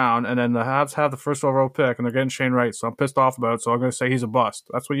first round, and then the Habs have the first overall pick, and they're getting Shane Wright, so I'm pissed off about it, so I'm going to say he's a bust.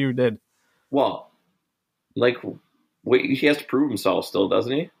 That's what you did. Well, like, wait, he has to prove himself still,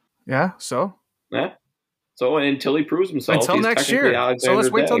 doesn't he? Yeah, so? Yeah. So until he proves himself, until he's next year. So let's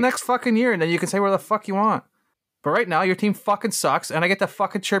wait till Day. next fucking year, and then you can say where the fuck you want. But right now, your team fucking sucks, and I get to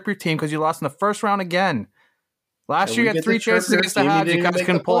fucking chirp your team because you lost in the first round again. Last year, you had 3 chances against the Habs. You guys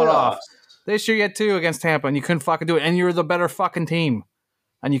couldn't pull it off. This year, you had 2 against Tampa, and you couldn't fucking do it. And you were the better fucking team,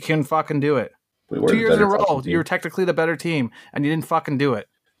 and you couldn't fucking do it. 2 years in a row, you were technically the better team, and you didn't fucking do it.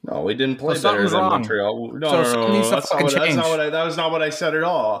 No, we didn't play better than Montreal. No. That was not what I said at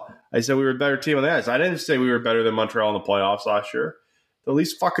all. I said we were a better team on the ice. I didn't say we were better than Montreal in the playoffs last year. The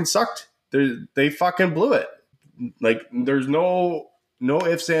Leafs fucking sucked. They fucking blew it. Like, there's no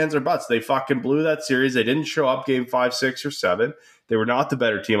ifs, ands, or buts. They fucking blew that series. They didn't show up game 5, 6, or 7. They were not the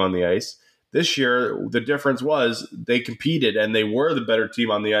better team on the ice. This year, the difference was they competed, and they were the better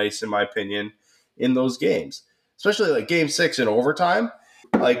team on the ice, in my opinion, in those games. Especially like game 6 in overtime.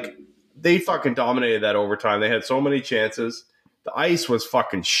 Like, they fucking dominated that overtime. They had so many chances. The ice was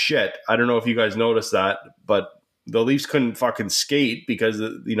fucking shit. I don't know if you guys noticed that, but the Leafs couldn't fucking skate because,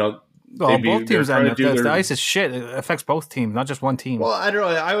 you know, both teams. The ice is shit. It affects both teams, not just one team. Well, I don't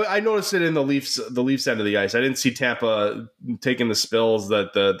know. I noticed it in the Leafs end of the ice. I didn't see Tampa taking the spills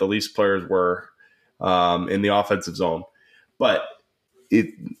that the Leafs players were in the offensive zone, but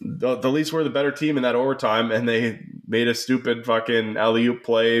the Leafs were the better team in that overtime, and they made a stupid fucking alley-oop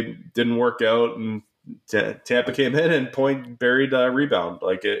play. Didn't work out, and Tampa came in and Point buried a rebound.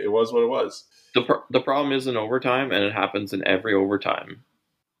 Like, it was what it was. The problem is in overtime, and it happens in every overtime.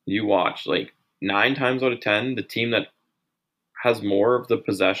 You watch, like, 9 times out of 10, the team that has more of the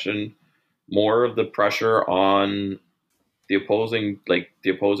possession, more of the pressure on the opposing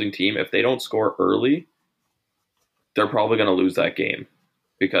team, if they don't score early, they're probably going to lose that game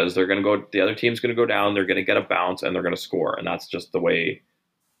because they're going to go. The other team's going to go down. They're going to get a bounce, and they're going to score, and that's just the way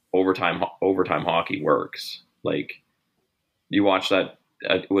overtime hockey works. Like, you watch that.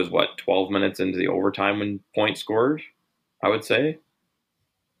 It was 12 minutes into the overtime when Point scored, I would say.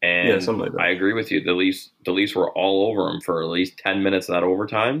 And yeah, something like that. I agree with you. The Leafs were all over them for at least 10 minutes of that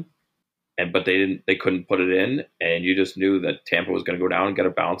overtime, but they couldn't put it in, and you just knew that Tampa was going to go down and get a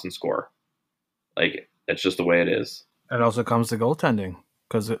bounce and score. Like, that's just the way it is. It also comes to goaltending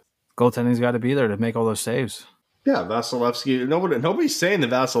because goaltending's got to be there to make all those saves. Yeah, Vasilevsky. Nobody's saying that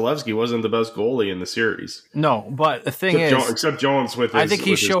Vasilevsky wasn't the best goalie in the series. No, but the thing except Jones with his, I think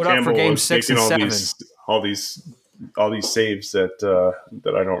he showed up for game 6 and 7. All these saves that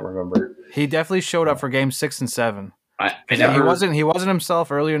I don't remember. He definitely showed up for game 6 and 7. He wasn't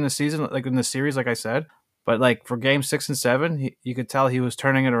himself earlier in the season, like in the series, like I said. But like for game 6 and 7, you could tell he was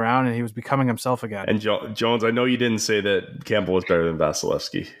turning it around and he was becoming himself again. And Jones, I know you didn't say that Campbell was better than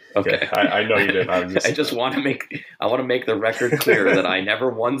Vasilevsky. Okay, I know you didn't. I want to make the record clear that I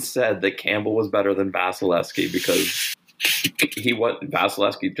never once said that Campbell was better than Vasilevsky because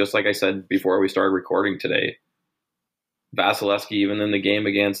Vasilevsky, just like I said before we started recording today. Vasilevsky, even in the game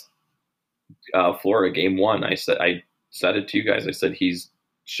against Florida, game 1, I said it to you guys. I said he's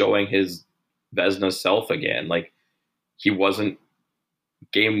showing his Vezina self again. Like, he wasn't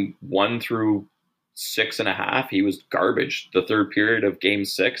game 1 through 6.5. He was garbage. The third period of game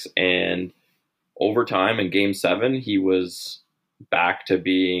 6 and overtime in game 7, he was back to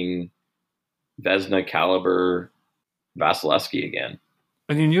being Vezina caliber Vasilevsky again.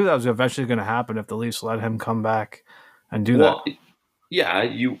 And you knew that was eventually going to happen if the Leafs let him come back and do that. Yeah,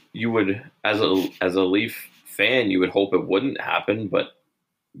 you would, as a Leaf fan, you would hope it wouldn't happen, but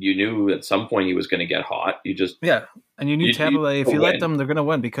you knew at some point he was going to get hot. And you knew Tampa Bay, if you let them, they're going to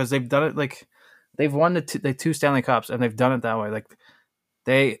win because they've done it. Like, they've won the 2 Stanley Cups, and they've done it that way. Like,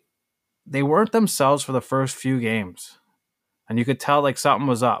 they weren't themselves for the first few games, and you could tell like something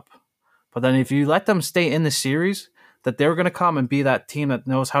was up. But then if you let them stay in the series, that they're going to come and be that team that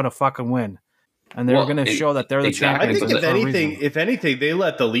knows how to fucking win. And they're going to show that they're the champions. I think if anything, they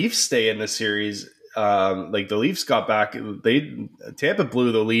let the Leafs stay in the series. Like, the Leafs got back. Tampa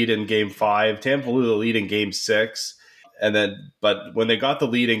blew the lead in game 5. Tampa blew the lead in game 6. But when they got the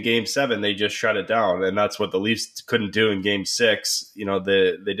lead in game 7, they just shut it down. And that's what the Leafs couldn't do in game 6. You know,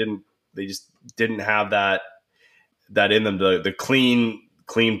 they just didn't have that in them, the clean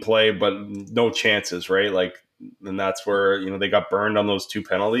play, but no chances, right? Like, and that's where, you know, they got burned on those 2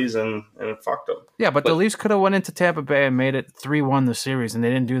 penalties and it fucked them. Yeah, but the Leafs could have went into Tampa Bay and made it 3-1 the series, and they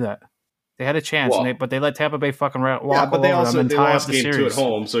didn't do that. They had a chance, but they let Tampa Bay fucking walk all over them and tie up the series. Game 2 at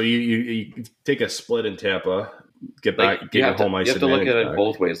home, so you take a split in Tampa, get home ice. You have to look at it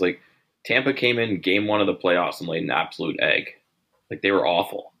both ways. Like, Tampa came in game 1 of the playoffs and laid an absolute egg. Like, they were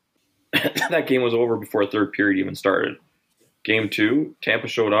awful. That game was over before third period even started. Game 2, Tampa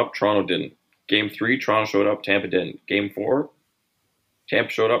showed up, Toronto didn't. Game 3, Toronto showed up, Tampa didn't. Game 4, Tampa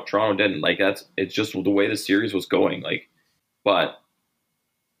showed up, Toronto didn't. Like, it's just the way the series was going. Like, but,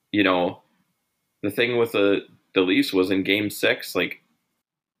 you know, the thing with the Leafs was in game 6, like,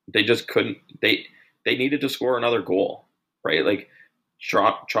 they just couldn't, they needed to score another goal, right? Like,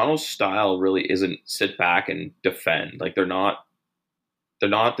 Toronto's style really isn't sit back and defend. Like, they're not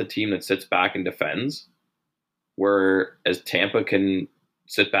the team that sits back and defends, whereas Tampa can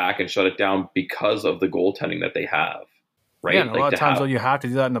sit back and shut it down because of the goaltending that they have, right? Yeah, and a lot of times, though, you have to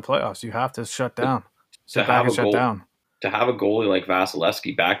do that in the playoffs. You have to shut down. Sit back and shut down. To have a goalie like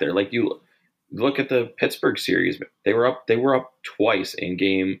Vasilevsky back there, like, you look at the Pittsburgh series, they were up twice in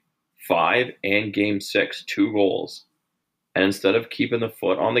game 5 and game 6, 2 goals. And instead of keeping the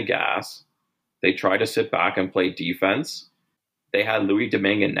foot on the gas, they tried to sit back and play defense. They had Louis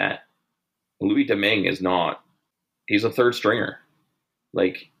Domingue in net. Louis Domingue he's a third stringer.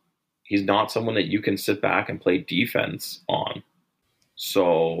 Like, he's not someone that you can sit back and play defense on.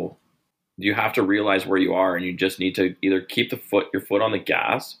 So you have to realize where you are, and you just need to either keep your foot on the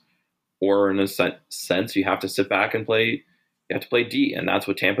gas, or in a sense, you have to sit back and play. You have to play D, and that's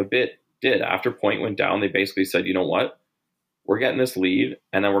what Tampa did. After Point went down, they basically said, you know what? We're getting this lead,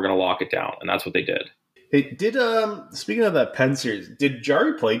 and then we're going to lock it down, and that's what they did. Hey, speaking of that Penn series, did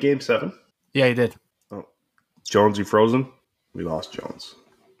Jarry play Game 7? Yeah, he did. Oh, Jones, you frozen? We lost Jones.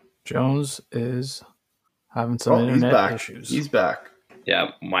 Jones is having some internet issues. He's back.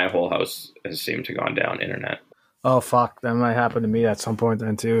 Yeah, my whole house has seemed to gone down internet. Oh, fuck. That might happen to me at some point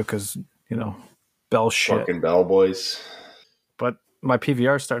then, too, because, Bell shit. Fucking Bell boys. But my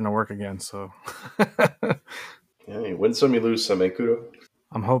PVR is starting to work again, so. Yeah, you win some, you lose some, Kudo.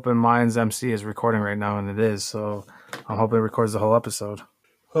 I'm hoping Mayans MC is recording right now, and it is, so I'm hoping it records the whole episode.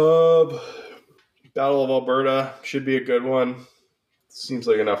 Battle of Alberta should be a good one. Seems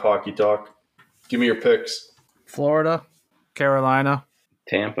like enough hockey talk. Give me your picks. Florida, Carolina,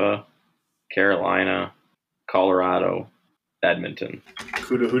 Tampa, Carolina, Colorado, Edmonton.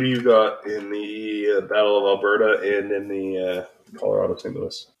 Kudo, who do you got in the Battle of Alberta and in the Colorado St.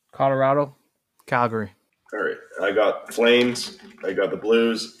 Louis? Colorado, Calgary. All right. I got Flames, I got the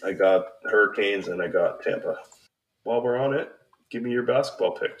Blues, I got Hurricanes, and I got Tampa. While we're on it, give me your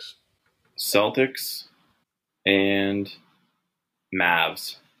basketball picks. Celtics and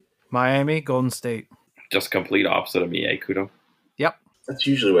Mavs. Miami, Golden State. Just complete opposite of me, Kudo? Yep. That's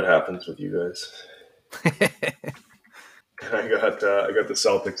usually what happens with you guys. I got the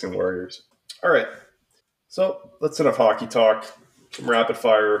Celtics and Warriors. All right. So that's enough hockey talk. Some rapid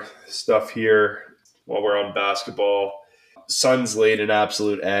fire stuff here. While we're on basketball, Suns laid an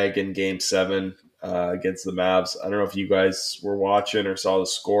absolute egg in Game 7 against the Mavs. I don't know if you guys were watching or saw the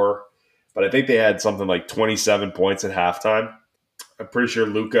score, but I think they had something like 27 points at halftime. I'm pretty sure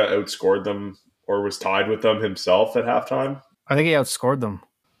Luka outscored them or was tied with them himself at halftime. I think he outscored them.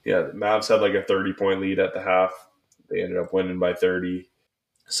 Yeah, the Mavs had like a 30-point lead at the half. They ended up winning by 30.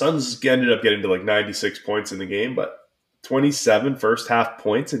 Suns ended up getting to like 96 points in the game, but 27 first half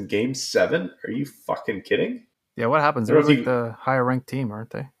points in Game 7? Are you fucking kidding? Yeah, what happens? They were like the higher ranked team, aren't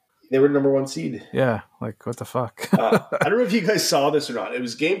they? They were the number 1 seed. Yeah, like what the fuck? I don't know if you guys saw this or not. It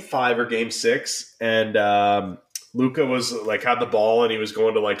was Game 5 or Game 6, and Luka was like had the ball and he was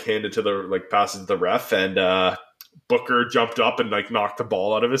going to like hand it to the like pass it to the ref, and Booker jumped up and like knocked the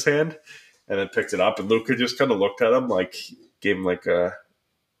ball out of his hand and then picked it up, and Luka just kind of looked at him like gave him like a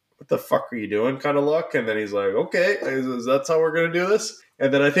what the fuck are you doing kind of look, and then he's like, okay, is that how we're gonna do this?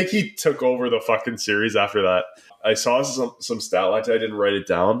 And then I think he took over the fucking series after that. I saw some stat lines. I didn't write it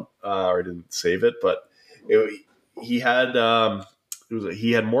down or I didn't save it, but he had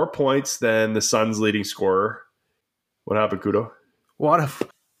more points than the Suns' leading scorer. What happened, Kudo?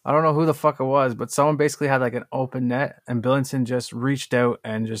 I don't know who the fuck it was, but someone basically had like an open net, and Billington just reached out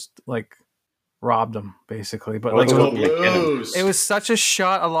and just like robbed him, basically. But like it was such a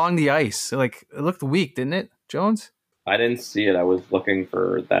shot along the ice. Like it looked weak, didn't it, Jones? I didn't see it. I was looking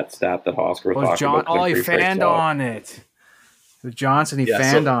for that stat that Oscar was talking about. Oh, he fanned on it. It was Johnson. He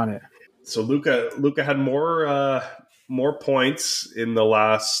fanned on it. So Luka had more points in the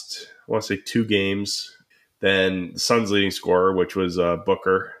last, I want to say 2 games than the Suns' leading scorer, which was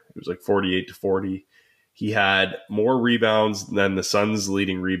Booker. It was like 48-40. He had more rebounds than the Suns'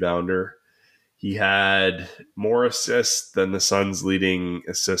 leading rebounder. He had more assists than the Suns' leading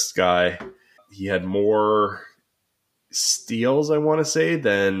assist guy. He had more steals, I want to say,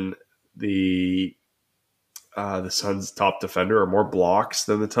 than the the Suns' top defender or more blocks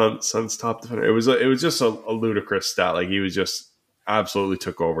than the Suns' top defender. It was just a ludicrous stat. Like he was just absolutely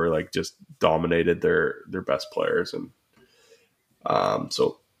took over, like just dominated their best players, and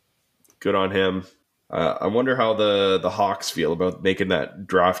so good on him. I wonder how the Hawks feel about making that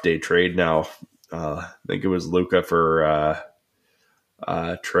draft day trade now. I think it was Luka for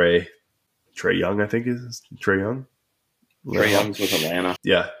Trey Young. I think is Trey Young. Trey Young's with Atlanta.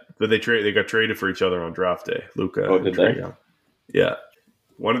 Yeah, but they got traded for each other on draft day. Luka and Trey Young. Yeah,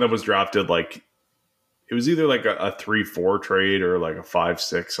 one of them was drafted like it was either like a 3-4 trade or like a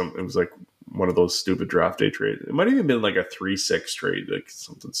 5-6. It was like one of those stupid draft day trades. It might have even been like a 3-6 trade, like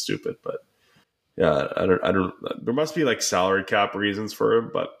something stupid. But yeah, I don't. There must be like salary cap reasons for him,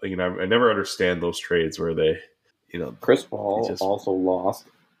 but I never understand those trades where they, Chris Paul also lost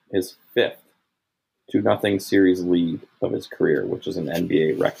his 5th 2-0 series lead of his career, which is an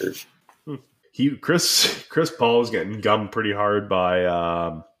NBA record. Chris Paul was getting gummed pretty hard by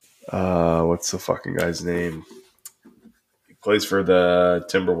what's the fucking guy's name? He plays for the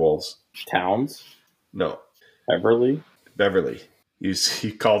Timberwolves. Towns? No. Beverly.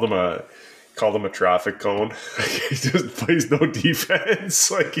 He called him a traffic cone. He just plays no defense.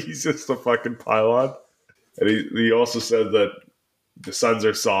 Like he's just a fucking pylon. And he also said that the Suns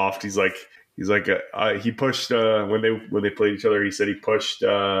are soft. He's like he pushed when they played each other. He said he pushed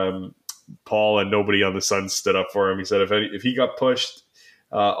Paul, and nobody on the Suns stood up for him. He said if he got pushed,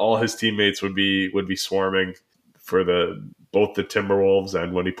 all his teammates would be swarming for both the Timberwolves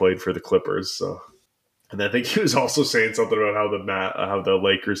and when he played for the Clippers. So, and I think he was also saying something about how the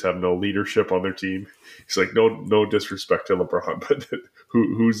Lakers have no leadership on their team. He's like, no disrespect to LeBron, but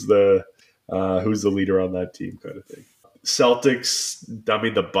who's the leader on that team, kind of thing. Celtics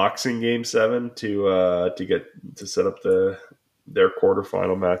dummied the Bucks in Game 7 to set up their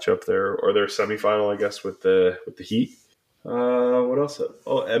quarterfinal matchup there, or their semifinal, I guess, with the Heat. What else?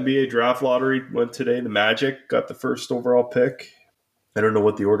 Oh, NBA draft lottery went today. The Magic got the first overall pick. I don't know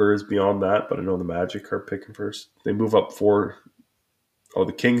what the order is beyond that, but I know the Magic are picking first. They move up 4. Oh,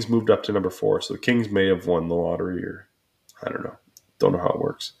 the Kings moved up to number 4, so the Kings may have won the lottery, or I don't know. Don't know how it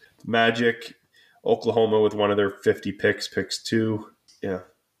works. The Magic, Oklahoma with one of their 50 picks 2. Yeah.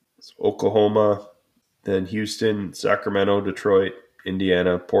 So Oklahoma, then Houston, Sacramento, Detroit,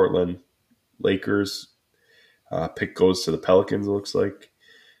 Indiana, Portland, Lakers. Pick goes to the Pelicans, it looks like.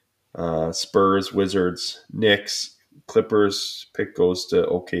 Spurs, Wizards, Knicks, Clippers. Pick goes to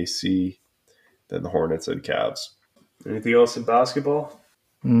OKC. Then the Hornets and Cavs. Anything else in basketball?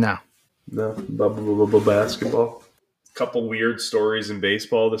 No. Basketball. A couple weird stories in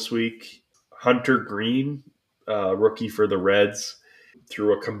baseball this week. Hunter Green, rookie for the Reds,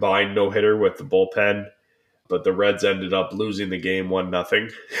 threw a combined no-hitter with the bullpen, but the Reds ended up losing the game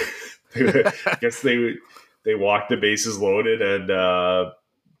 1-0. I guess they walked the bases loaded, and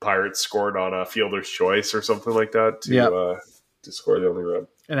Pirates scored on a fielder's choice or something like that to score the only run.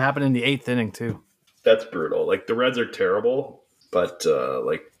 And it happened in the 8th inning too. That's brutal. Like the Reds are terrible, but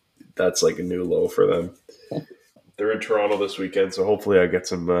that's like a new low for them. They're in Toronto this weekend, so hopefully I get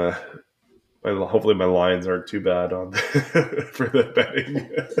some. Hopefully my lines aren't too bad on for the betting.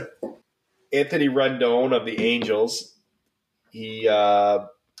 Anthony Rendon of the Angels, he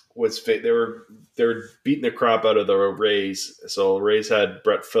they were beating the crap out of the Rays. So Rays had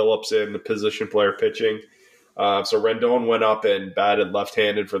Brett Phillips in, the position player, pitching. So Rendon went up and batted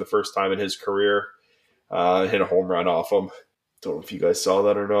left-handed for the first time in his career. Hit a home run off him. Don't know if you guys saw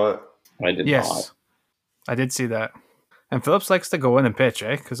that or not. I did not. I did see that. And Phillips likes to go in and pitch,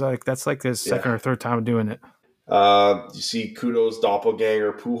 Because that's like his second or third time doing it. You see Kudo's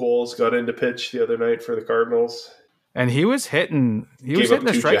doppelganger Pujols got into pitch the other night for the Cardinals. And he was hitting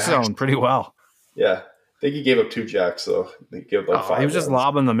the strike zone pretty well. Yeah. I think he gave up 2 jacks, though. He gave up 5. He was just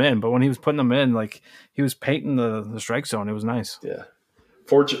lobbing them in, but when he was putting them in, like he was painting the strike zone. It was nice. Yeah.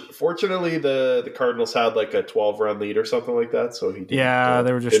 Fortunately, the Cardinals had like a 12-run lead or something like that, so he didn't,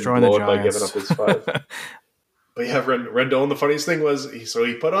 they were destroying the Giants by giving up his 5. But yeah, Rendon, the funniest thing was,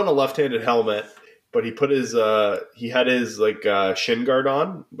 he put on a left-handed helmet, but he put his he had his shin guard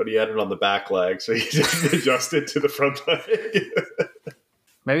on, but he had it on the back leg, so he didn't adjust it to the front leg.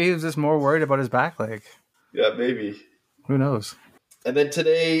 Maybe he was just more worried about his back leg. Yeah, maybe. Who knows? And then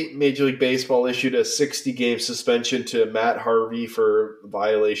today, Major League Baseball issued a 60-game suspension to Matt Harvey for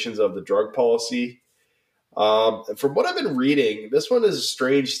violations of the drug policy. And from what I've been reading, this one is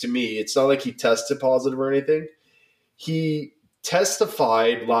strange to me. It's not like he tested positive or anything. He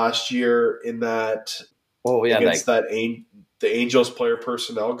testified last year in that against the Angels player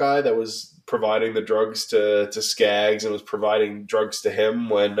personnel guy that was providing the drugs to Skaggs and was providing drugs to him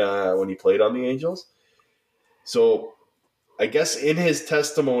when he played on the Angels. So I guess in his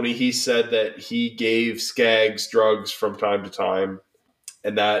testimony, he said that he gave Skaggs drugs from time to time,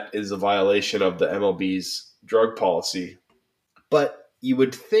 and that is a violation of the MLB's drug policy. But you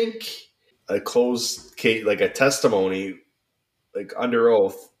would think a closed case, like a testimony, like under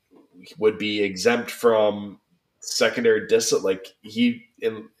oath, would be exempt from secondary discipline. Like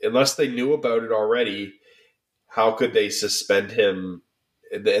unless they knew about it already, how could they suspend him?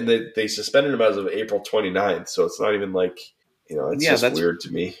 And they suspended him as of April 29th, so it's not even like, it's just weird to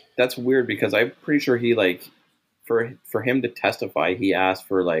me. That's weird because I'm pretty sure he for him to testify, he asked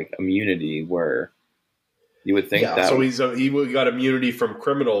for like immunity, where you would think that. So he got immunity from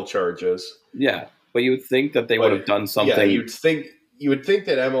criminal charges. Yeah, but you would think that they would have done something. Yeah, you would think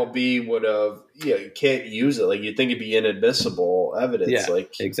that MLB would have. Yeah, you can't use it. Like, you'd think it'd be inadmissible evidence. Yeah,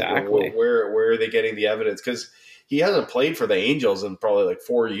 like exactly. Where are they getting the evidence? Because he hasn't played for the Angels in probably like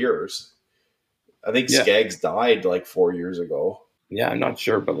 4 years. I think Skaggs died like 4 years ago. Yeah, I'm not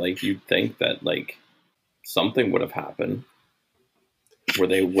sure, but like you'd think that like something would have happened where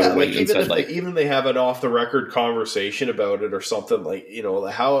they would have went and said like, even if they have an off the record conversation about it or something, like,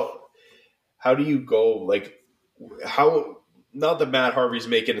 how do you go, like, how, not that Matt Harvey's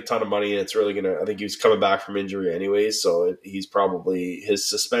making a ton of money and it's really I think he's coming back from injury anyways, so he's probably, his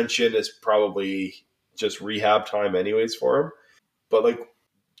suspension is probably just rehab time anyways for him. But like,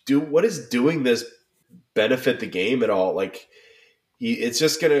 what is doing this benefit the game at all? Like, it's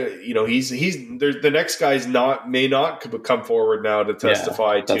just gonna, he's the next guy's may not come forward now to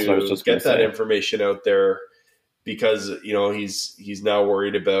testify to get that information out there, because he's now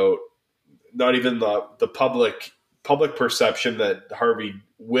worried about not even the public perception that Harvey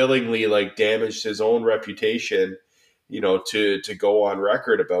willingly like damaged his own reputation, to go on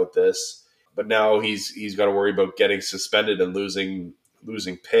record about this. But now he's got to worry about getting suspended and losing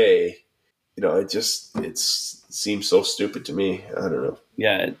pay. It seems so stupid to me. I don't know.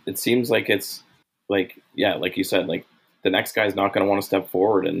 Yeah, it seems like it's like, yeah, like you said, like the next guy's not going to want to step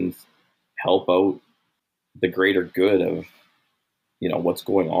forward and help out the greater good of, what's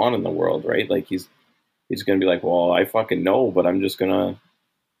going on in the world, right? Like he's going to be like, well, I fucking know, but I'm just going to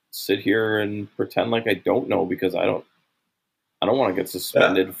sit here and pretend like I don't know, because I don't want to get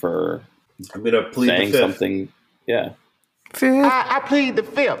suspended for I'm going to plead saying the fifth. something. Yeah. I plead the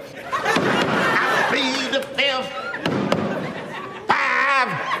fifth. I plead the fifth.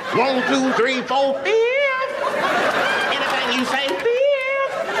 5, 1, 2, 3, 4, 5. Anything you say,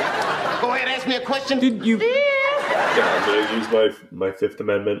 fifth. Go ahead, ask me a question. Did you? Yeah, I'm going to use my Fifth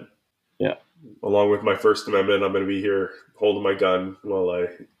Amendment. Yeah. Along with my First Amendment, I'm going to be here holding my gun while I.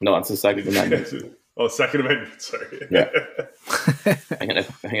 No, it's the Second Amendment. Oh, Second Amendment. Sorry. Yeah. I'm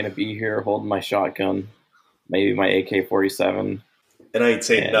gonna be here holding my shotgun, maybe my AK-47, and I ain't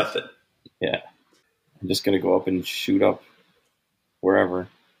saying nothing. Yeah, I'm just gonna go up and shoot up wherever.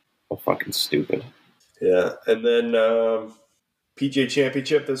 Oh, fucking stupid. Yeah, and then PGA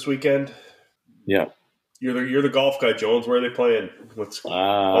Championship this weekend. Yeah, you're the golf guy, Jones. Where are they playing?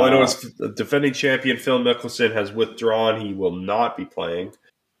 All I know is the defending champion Phil Mickelson has withdrawn. He will not be playing.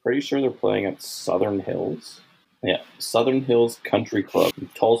 Pretty sure they're playing at Southern Hills. Yeah, Southern Hills Country Club in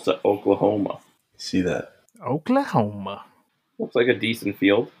Tulsa, Oklahoma. See that? Oklahoma. Looks like a decent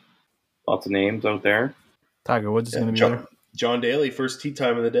field. Lots of names out there. Tiger Woods is going to be there. John Daly, first tee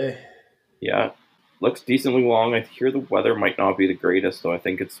time of the day. Yeah, looks decently long. I hear the weather might not be the greatest, though. I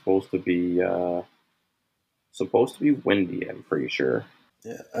think it's supposed to be windy, I'm pretty sure.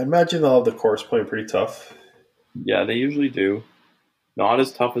 Yeah, I imagine they'll have the course playing pretty tough. Yeah, they usually do. Not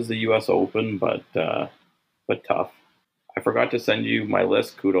as tough as the U.S. Open, but tough. I forgot to send you my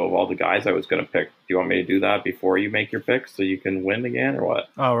list, Kudo, of all the guys I was going to pick. Do you want me to do that before you make your picks so you can win again, or what?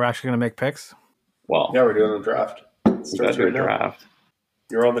 Oh, we're actually going to make picks? Well, yeah, we're doing a draft. We got to do a draft.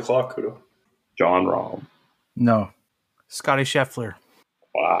 You're on the clock, Kudo. John Rahm. No. Scotty Scheffler.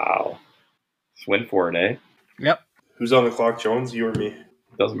 Wow. Just went for it, eh? Yep. Who's on the clock, Jones? You or me?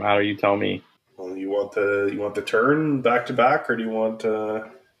 Doesn't matter. You tell me. Well, you want the turn back to back, or do you want?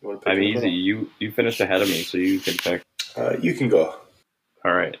 I'm easy. You finished ahead of me, so you can pick. You can go.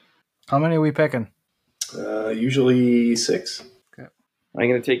 All right. How many are we picking? Usually 6. Okay. I'm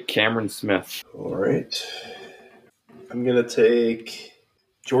gonna take Cameron Smith. All right. I'm gonna take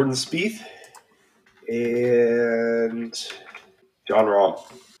Jordan Spieth and John Rahm.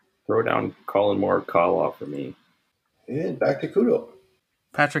 Throw down Colin Morikawa for me. And back to Kudo.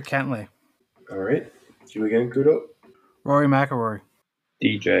 Patrick Cantlay. All right. You again, Kudo. Rory McIlroy.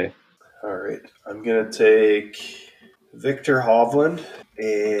 DJ. All right. I'm going to take Victor Hovland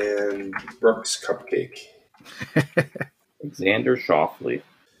and Brooks Cupcake. Xander Schauffele.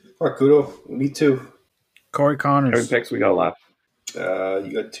 All right, Kudo. Me too. Corey How many Connors. picks we got left?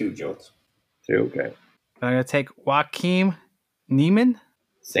 You got 2, Jones. 2, okay. I'm going to take Joaquin Neiman.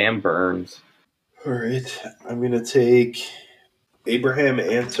 Sam Burns. All right. I'm going to take Abraham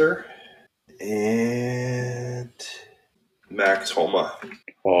Answer and Max Homa.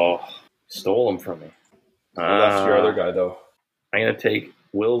 Oh, stole him from me. You left your other guy, though. I'm going to take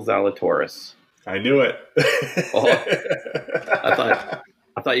Will Zalatoris. I knew it.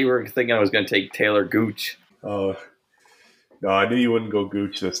 I thought you were thinking I was going to take Taylor Gooch. Oh, no, I knew you wouldn't go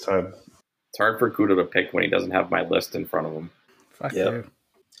Gooch this time. It's hard for Kudo to pick when he doesn't have my list in front of him. Fuck Yep. you.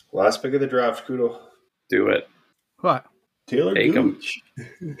 Last pick of the draft, Kudo. Do it. What? Taylor Take him. Gooch.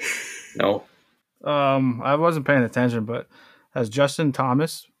 No. I wasn't paying attention, but has Justin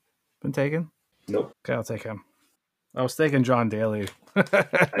Thomas been taken? Nope. Okay, I'll take him. I was thinking John Daly.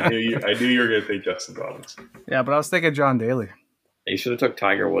 I knew you were going to take Justin Thomas. Yeah, but I was thinking John Daly. You should have took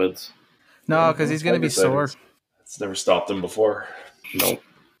Tiger Woods. No, because he's going to be sore. It's never stopped him before. Nope.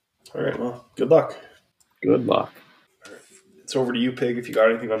 All right, well, good luck. Good luck. It's over to you, Pig, if you got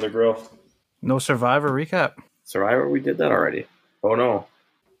anything on the grill. No Survivor recap. Survivor, we did that already. Oh, no.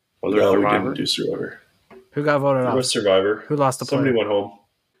 Was there No, we Survivor? didn't do Survivor. Who got voted It off? was Survivor. Who lost the Somebody player? went home.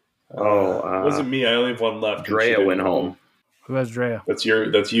 It wasn't me. I only have one left. Drea went home. Who has Drea? That's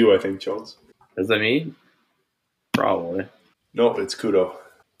you, I think, Jones. Is that me? Probably. Nope, it's Kudo.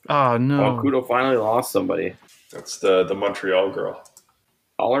 Oh, no. Oh, Kudo finally lost somebody. That's the Montreal girl.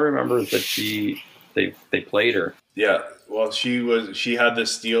 All I remember is that they played her. Yeah, well, she had the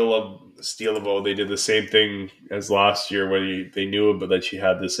steal of oh, they did the same thing as last year where they knew but that she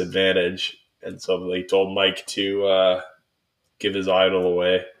had this advantage, and so they told Mike to give his idol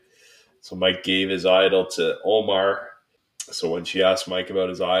away. So Mike gave his idol to Omar. So when she asked Mike about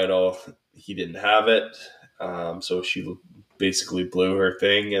his idol, he didn't have it. So she basically blew her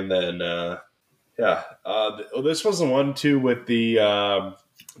thing, and then this was the one too with the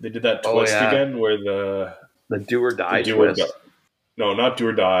they did that twist again where the do or die twist. No, not do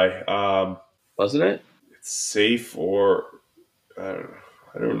or die. Wasn't it? It's safe or I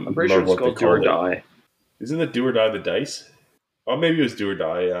don't. I'm pretty sure it's called do or die. Isn't it do or die the dice? Oh, maybe it was do or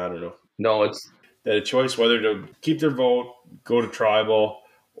die. I don't know. No, it's they had a choice whether to keep their vote, go to tribal,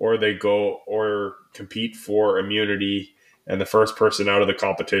 or they go or compete for immunity. And the first person out of the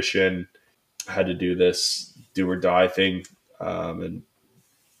competition had to do this do or die thing, and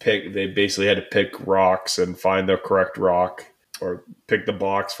pick. They basically had to pick rocks and find the correct rock, or pick the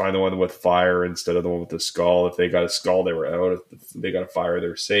box, find the one with fire instead of the one with the skull. If they got a skull, they were out. If they got a fire, they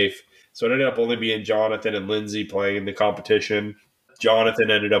were safe. So it ended up only being Jonathan and Lindsay playing in the competition. Jonathan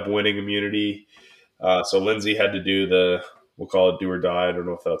ended up winning immunity. So Lindsay had to do we'll call it do or die. I don't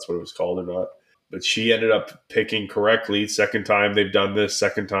know if that's what it was called or not. But she ended up picking correctly. Second time they've done this.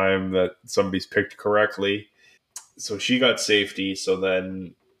 Second time that somebody's picked correctly. So she got safety. So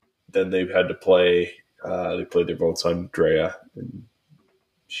then they've had to play. They played their votes on Drea, and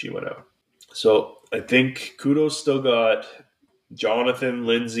she went out. So I think Kudo's still got Jonathan,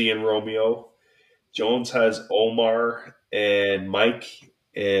 Lindsay, and Romeo. Jones has Omar and Mike,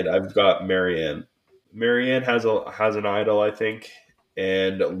 and I've got Marianne. Marianne has an idol, I think,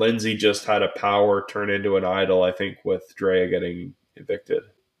 and Lindsay just had a power turn into an idol, I think, with Drea getting evicted.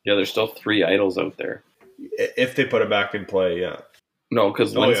 Yeah, there's still 3 idols out there. If they put it back in play, yeah. No,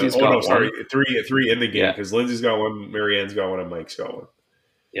 because Lindsay's got one. Sorry, three in the game, because Lindsay's got one, Marianne's got one, and Mike's got one.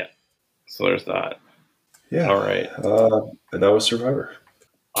 Yeah, so there's that. Yeah. All right. And that was Survivor.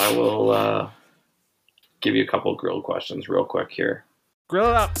 I will give you a couple grill questions real quick here. Grill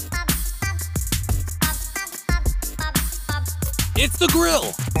it up. It's the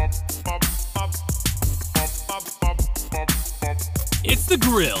grill. It's the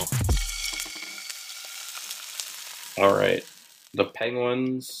grill. All right. The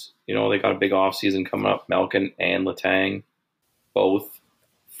Penguins, they got a big offseason coming up. Malkin and Letang, both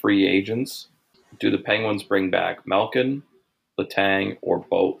free agents. Do the Penguins bring back Malkin, Letang, or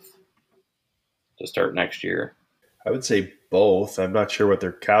both to start next year? I would say both. I'm not sure what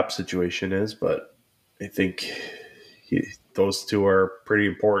their cap situation is, but I think those two are pretty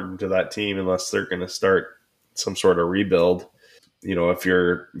important to that team unless they're going to start some sort of rebuild. If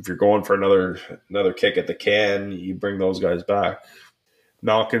you're going for another kick at the can, you bring those guys back.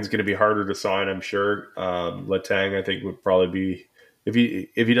 Malkin's going to be harder to sign, I'm sure. Letang, I think, would probably be if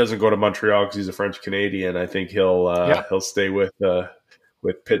he doesn't go to Montreal because he's a French Canadian. I think he'll stay with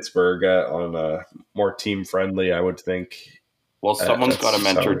Pittsburgh on a more team friendly. I would think. Well, someone's got to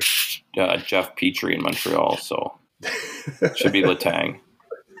mentor Jeff Petrie in Montreal, so it should be Letang.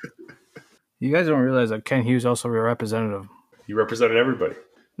 You guys don't realize that Ken Hughes also a representative. He represented everybody.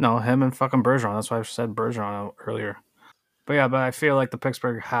 No, him and fucking Bergeron. That's why I said Bergeron earlier. But I feel like the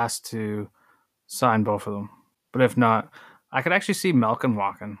Pittsburgh has to sign both of them. But if not, I could actually see Malkin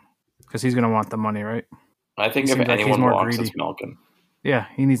walking because he's going to want the money, right? I think He if seems like anyone he's more walks, greedy. it's Malkin. Yeah,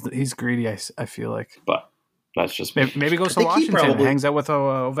 he's greedy. I feel like. But that's just maybe goes to think he Washington, probably- hangs out with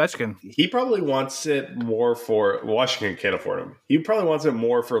Ovechkin. He probably wants it more for Washington can't afford him. He probably wants it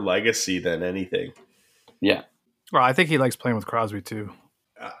more for legacy than anything. Yeah. Well, I think he likes playing with Crosby too.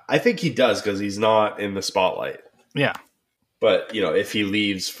 I think he does because he's not in the spotlight. Yeah, But if he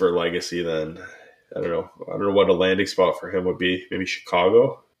leaves for legacy, then I don't know what a landing spot for him would be. Maybe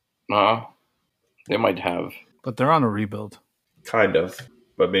Chicago, They might have. but they're on a rebuild. kind of.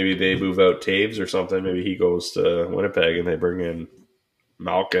 But maybe they move out Taves or something. Maybe he goes to Winnipeg and they bring in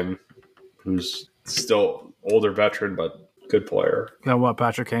Malkin, who's still older veteran but good player. You know what?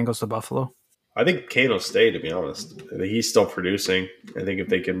 Patrick Kane goes to Buffalo. I think Kane will stay, to be honest. I think he's still producing. I think if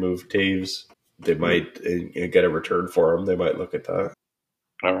they can move Taves, they might get a return for him. They might look at that.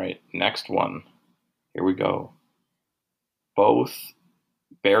 All right, next one. Here we go. Both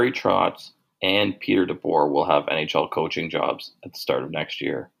Barry Trotz and Peter DeBoer will have NHL coaching jobs at the start of next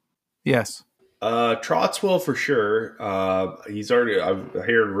year. Yes. Trotz will for sure. He's already. I've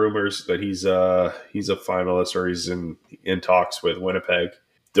heard rumors that he's a finalist or he's in talks with Winnipeg.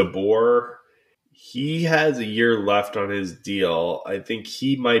 DeBoer, he has a year left on his deal. I think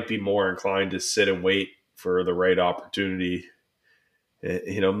he might be more inclined to sit and wait for the right opportunity.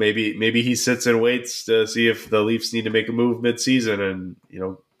 Maybe he sits and waits to see if the Leafs need to make a move mid-season and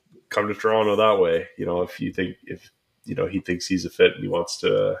come to Toronto that way. If he thinks he's a fit and he wants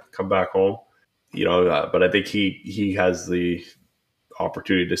to come back home. But I think he has the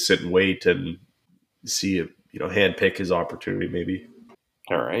opportunity to sit and wait and see if handpick his opportunity maybe.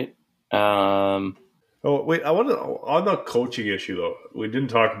 All right. Oh wait, I want to on the coaching issue though. We didn't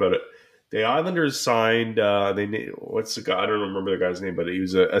talk about it. The Islanders signed. What's the guy? I don't remember the guy's name, but he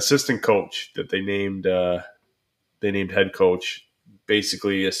was an assistant coach that they named. They named head coach,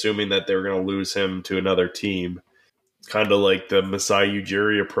 basically assuming that they were going to lose him to another team. It's kind of like the Masai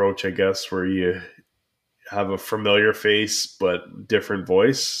Ujiri approach, I guess, where you have a familiar face but different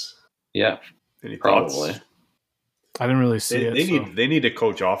voice. Yeah, Any probably. thoughts? I didn't really see They need to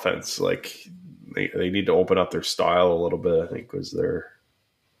coach offense. Like they need to open up their style a little bit. I think was their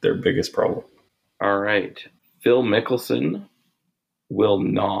biggest problem. All right. Phil Mickelson will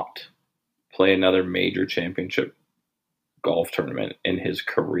not play another major championship golf tournament in his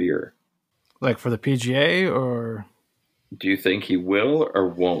career. Like for the PGA, or do you think he will or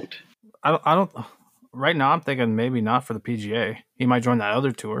won't? I don't. Right now, I'm thinking maybe not for the PGA. He might join that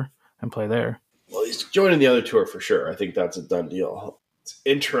other tour and play there. Well, he's joining the other tour for sure. I think that's a done deal. It's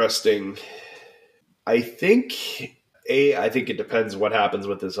interesting. I think it depends what happens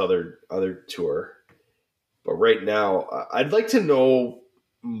with this other tour. But right now, I'd like to know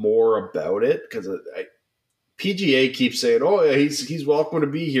more about it because PGA keeps saying, "Oh, yeah, he's welcome to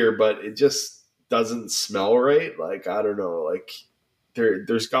be here," but it just doesn't smell right. Like I don't know. Like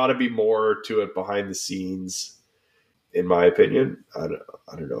there's got to be more to it behind the scenes. In my opinion, I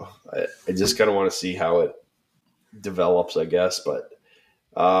don't know. I just kind of want to see how it develops, I guess. But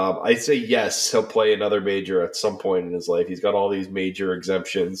I'd say yes, he'll play another major at some point in his life. He's got all these major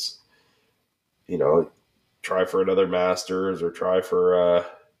exemptions. Try for another Masters or try for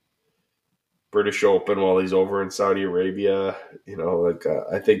British Open while he's over in Saudi Arabia.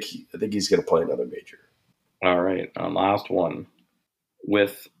 I think he's going to play another major. All right, last one.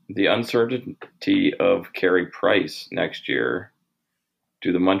 With the uncertainty of Carey Price next year,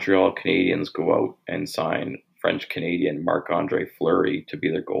 do the Montreal Canadiens go out and sign French-Canadian Marc-Andre Fleury to be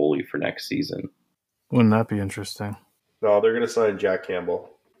their goalie for next season? Wouldn't that be interesting? No, they're going to sign Jack Campbell.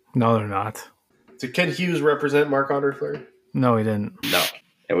 No, they're not. Did Ken Hughes represent Marc-Andre Fleury? No, he didn't. No,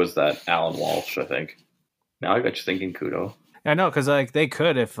 it was that Alan Walsh, I think. Now I got you thinking, Kudo. I know, because they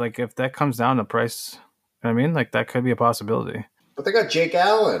could if that comes down to Price. You know what I mean, that could be a possibility. But they got Jake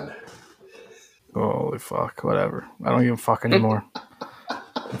Allen. Holy fuck! Whatever. I don't even fuck anymore.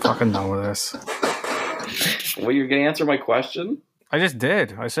 I'm fucking done with this. Well, you're going to answer my question? I just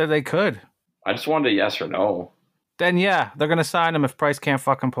did. I said they could. I just wanted a yes or no. Then yeah, they're gonna sign him if Price can't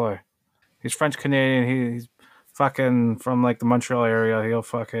fucking play. He's French Canadian. He's fucking from the Montreal area.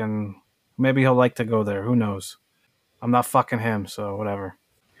 Maybe he'll like to go there. Who knows? I'm not fucking him, so whatever.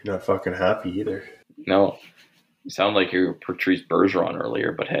 You're not fucking happy either. No. You sound like you were Patrice Bergeron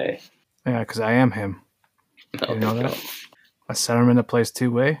earlier, but hey. Yeah, because I am him. No, you know that? A centerman that plays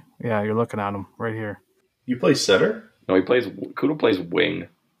two-way? Yeah, you're looking at him right here. You play center? No, Kudo plays wing.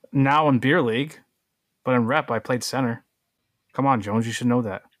 Now in beer league, but in rep I played center. Come on, Jones, you should know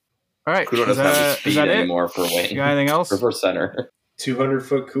that. All right. Kudo doesn't have the speed anymore for Wayne. You got anything else? For center.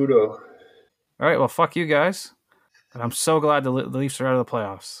 200-foot Kudo. All right. Well, fuck you guys. But I'm so glad the Leafs are out of the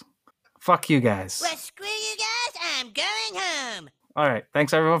playoffs. Fuck you guys. Well, screw you guys. I'm going home. All right.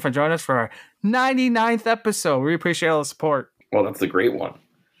 Thanks, everyone, for joining us for our 99th episode. We appreciate all the support. Well, that's the great one.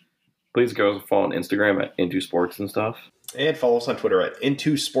 Please go follow on Instagram at Into Sports and Stuff. And follow us on Twitter at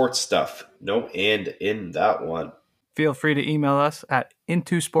Into Sports Stuff. No and in that one. Feel free to email us at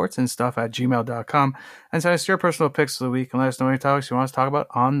intosportsandstuff@gmail.com and send us your personal picks of the week and let us know any topics you want us to talk about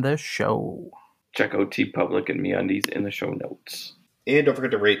on the show. Check out TeePublic and MeUndies in the show notes. And don't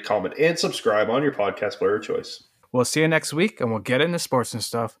forget to rate, comment, and subscribe on your podcast player of choice. We'll see you next week, and we'll get into sports and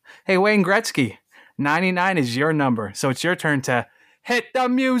stuff. Hey, Wayne Gretzky, 99 is your number, so it's your turn to hit the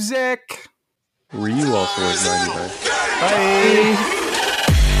music. Were you also at 99?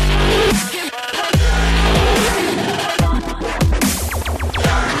 Bye.